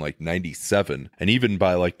drafted in like 97. And even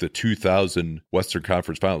by like the 2000 Western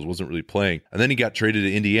Conference Finals, wasn't really playing. And then he got traded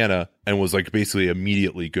to Indiana and was like basically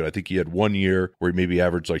immediately good. I think he had 1 year where he maybe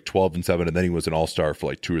averaged like 12 and 7. And then he was an all-star for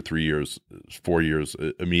like 2 or 3 years, 4 years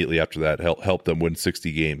immediately after that, helped them win 60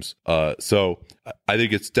 games. So I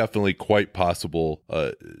think it's definitely quite possible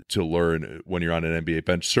to learn when you're on an NBA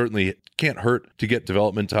bench. Certainly can't hurt to get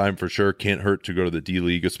development time for sure. Can't hurt to go to the D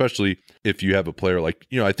League, especially if you have a player like,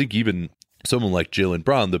 I think even someone like Jaylen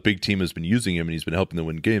Brown, the big team has been using him and he's been helping them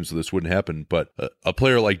win games, so this wouldn't happen. But a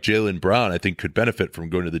player like Jaylen Brown, I think, could benefit from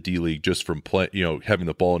going to the D League just from having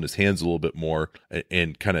the ball in his hands a little bit more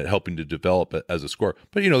and kind of helping to develop it as a scorer.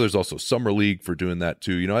 But there's also summer league for doing that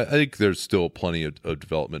too. I think there's still plenty of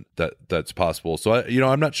development that's possible. So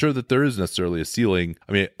I'm not sure that there is necessarily a ceiling.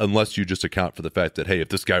 Unless you just account for the fact that, hey, if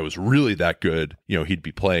this guy was really that good, he'd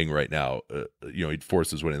be playing right now. He'd force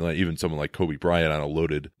his winning. Even someone like Kobe Bryant on a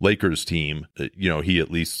loaded Lakers team, team. He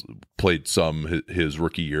at least played some his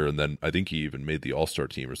rookie year, and then I think he even made the All-Star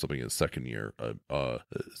team or something in his second year.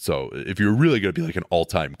 So if you're really going to be like an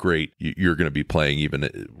all-time great, you're going to be playing even,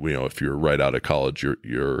 if you're right out of college,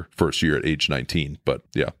 your first year at age 19. But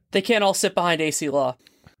yeah. They can't all sit behind AC Law.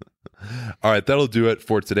 All right, that'll do it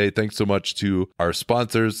for today. Thanks so much to our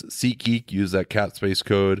sponsors, SeatGeek. Use that CapSpace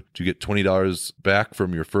code to get $20 back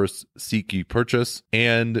from your first SeatGeek purchase.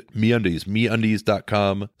 And MeUndies,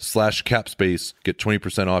 MeUndies.com/CapSpace. Get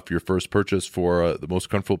 20% off your first purchase for the most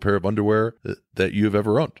comfortable pair of underwear that you've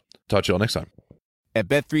ever owned. Talk to y'all next time. At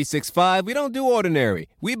Bet365, we don't do ordinary.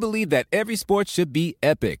 We believe that every sport should be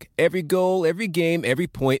epic. Every goal, every game, every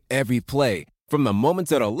point, every play. From the moments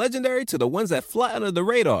that are legendary to the ones that fly under the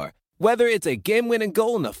radar. Whether it's a game-winning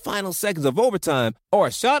goal in the final seconds of overtime or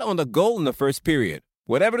a shot on the goal in the first period.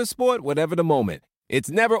 Whatever the sport, whatever the moment. It's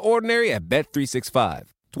never ordinary at Bet365.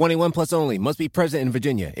 21 plus only. Must be present in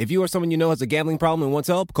Virginia. If you or someone you know has a gambling problem and wants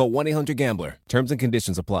help, call 1-800-GAMBLER. Terms and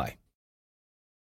conditions apply.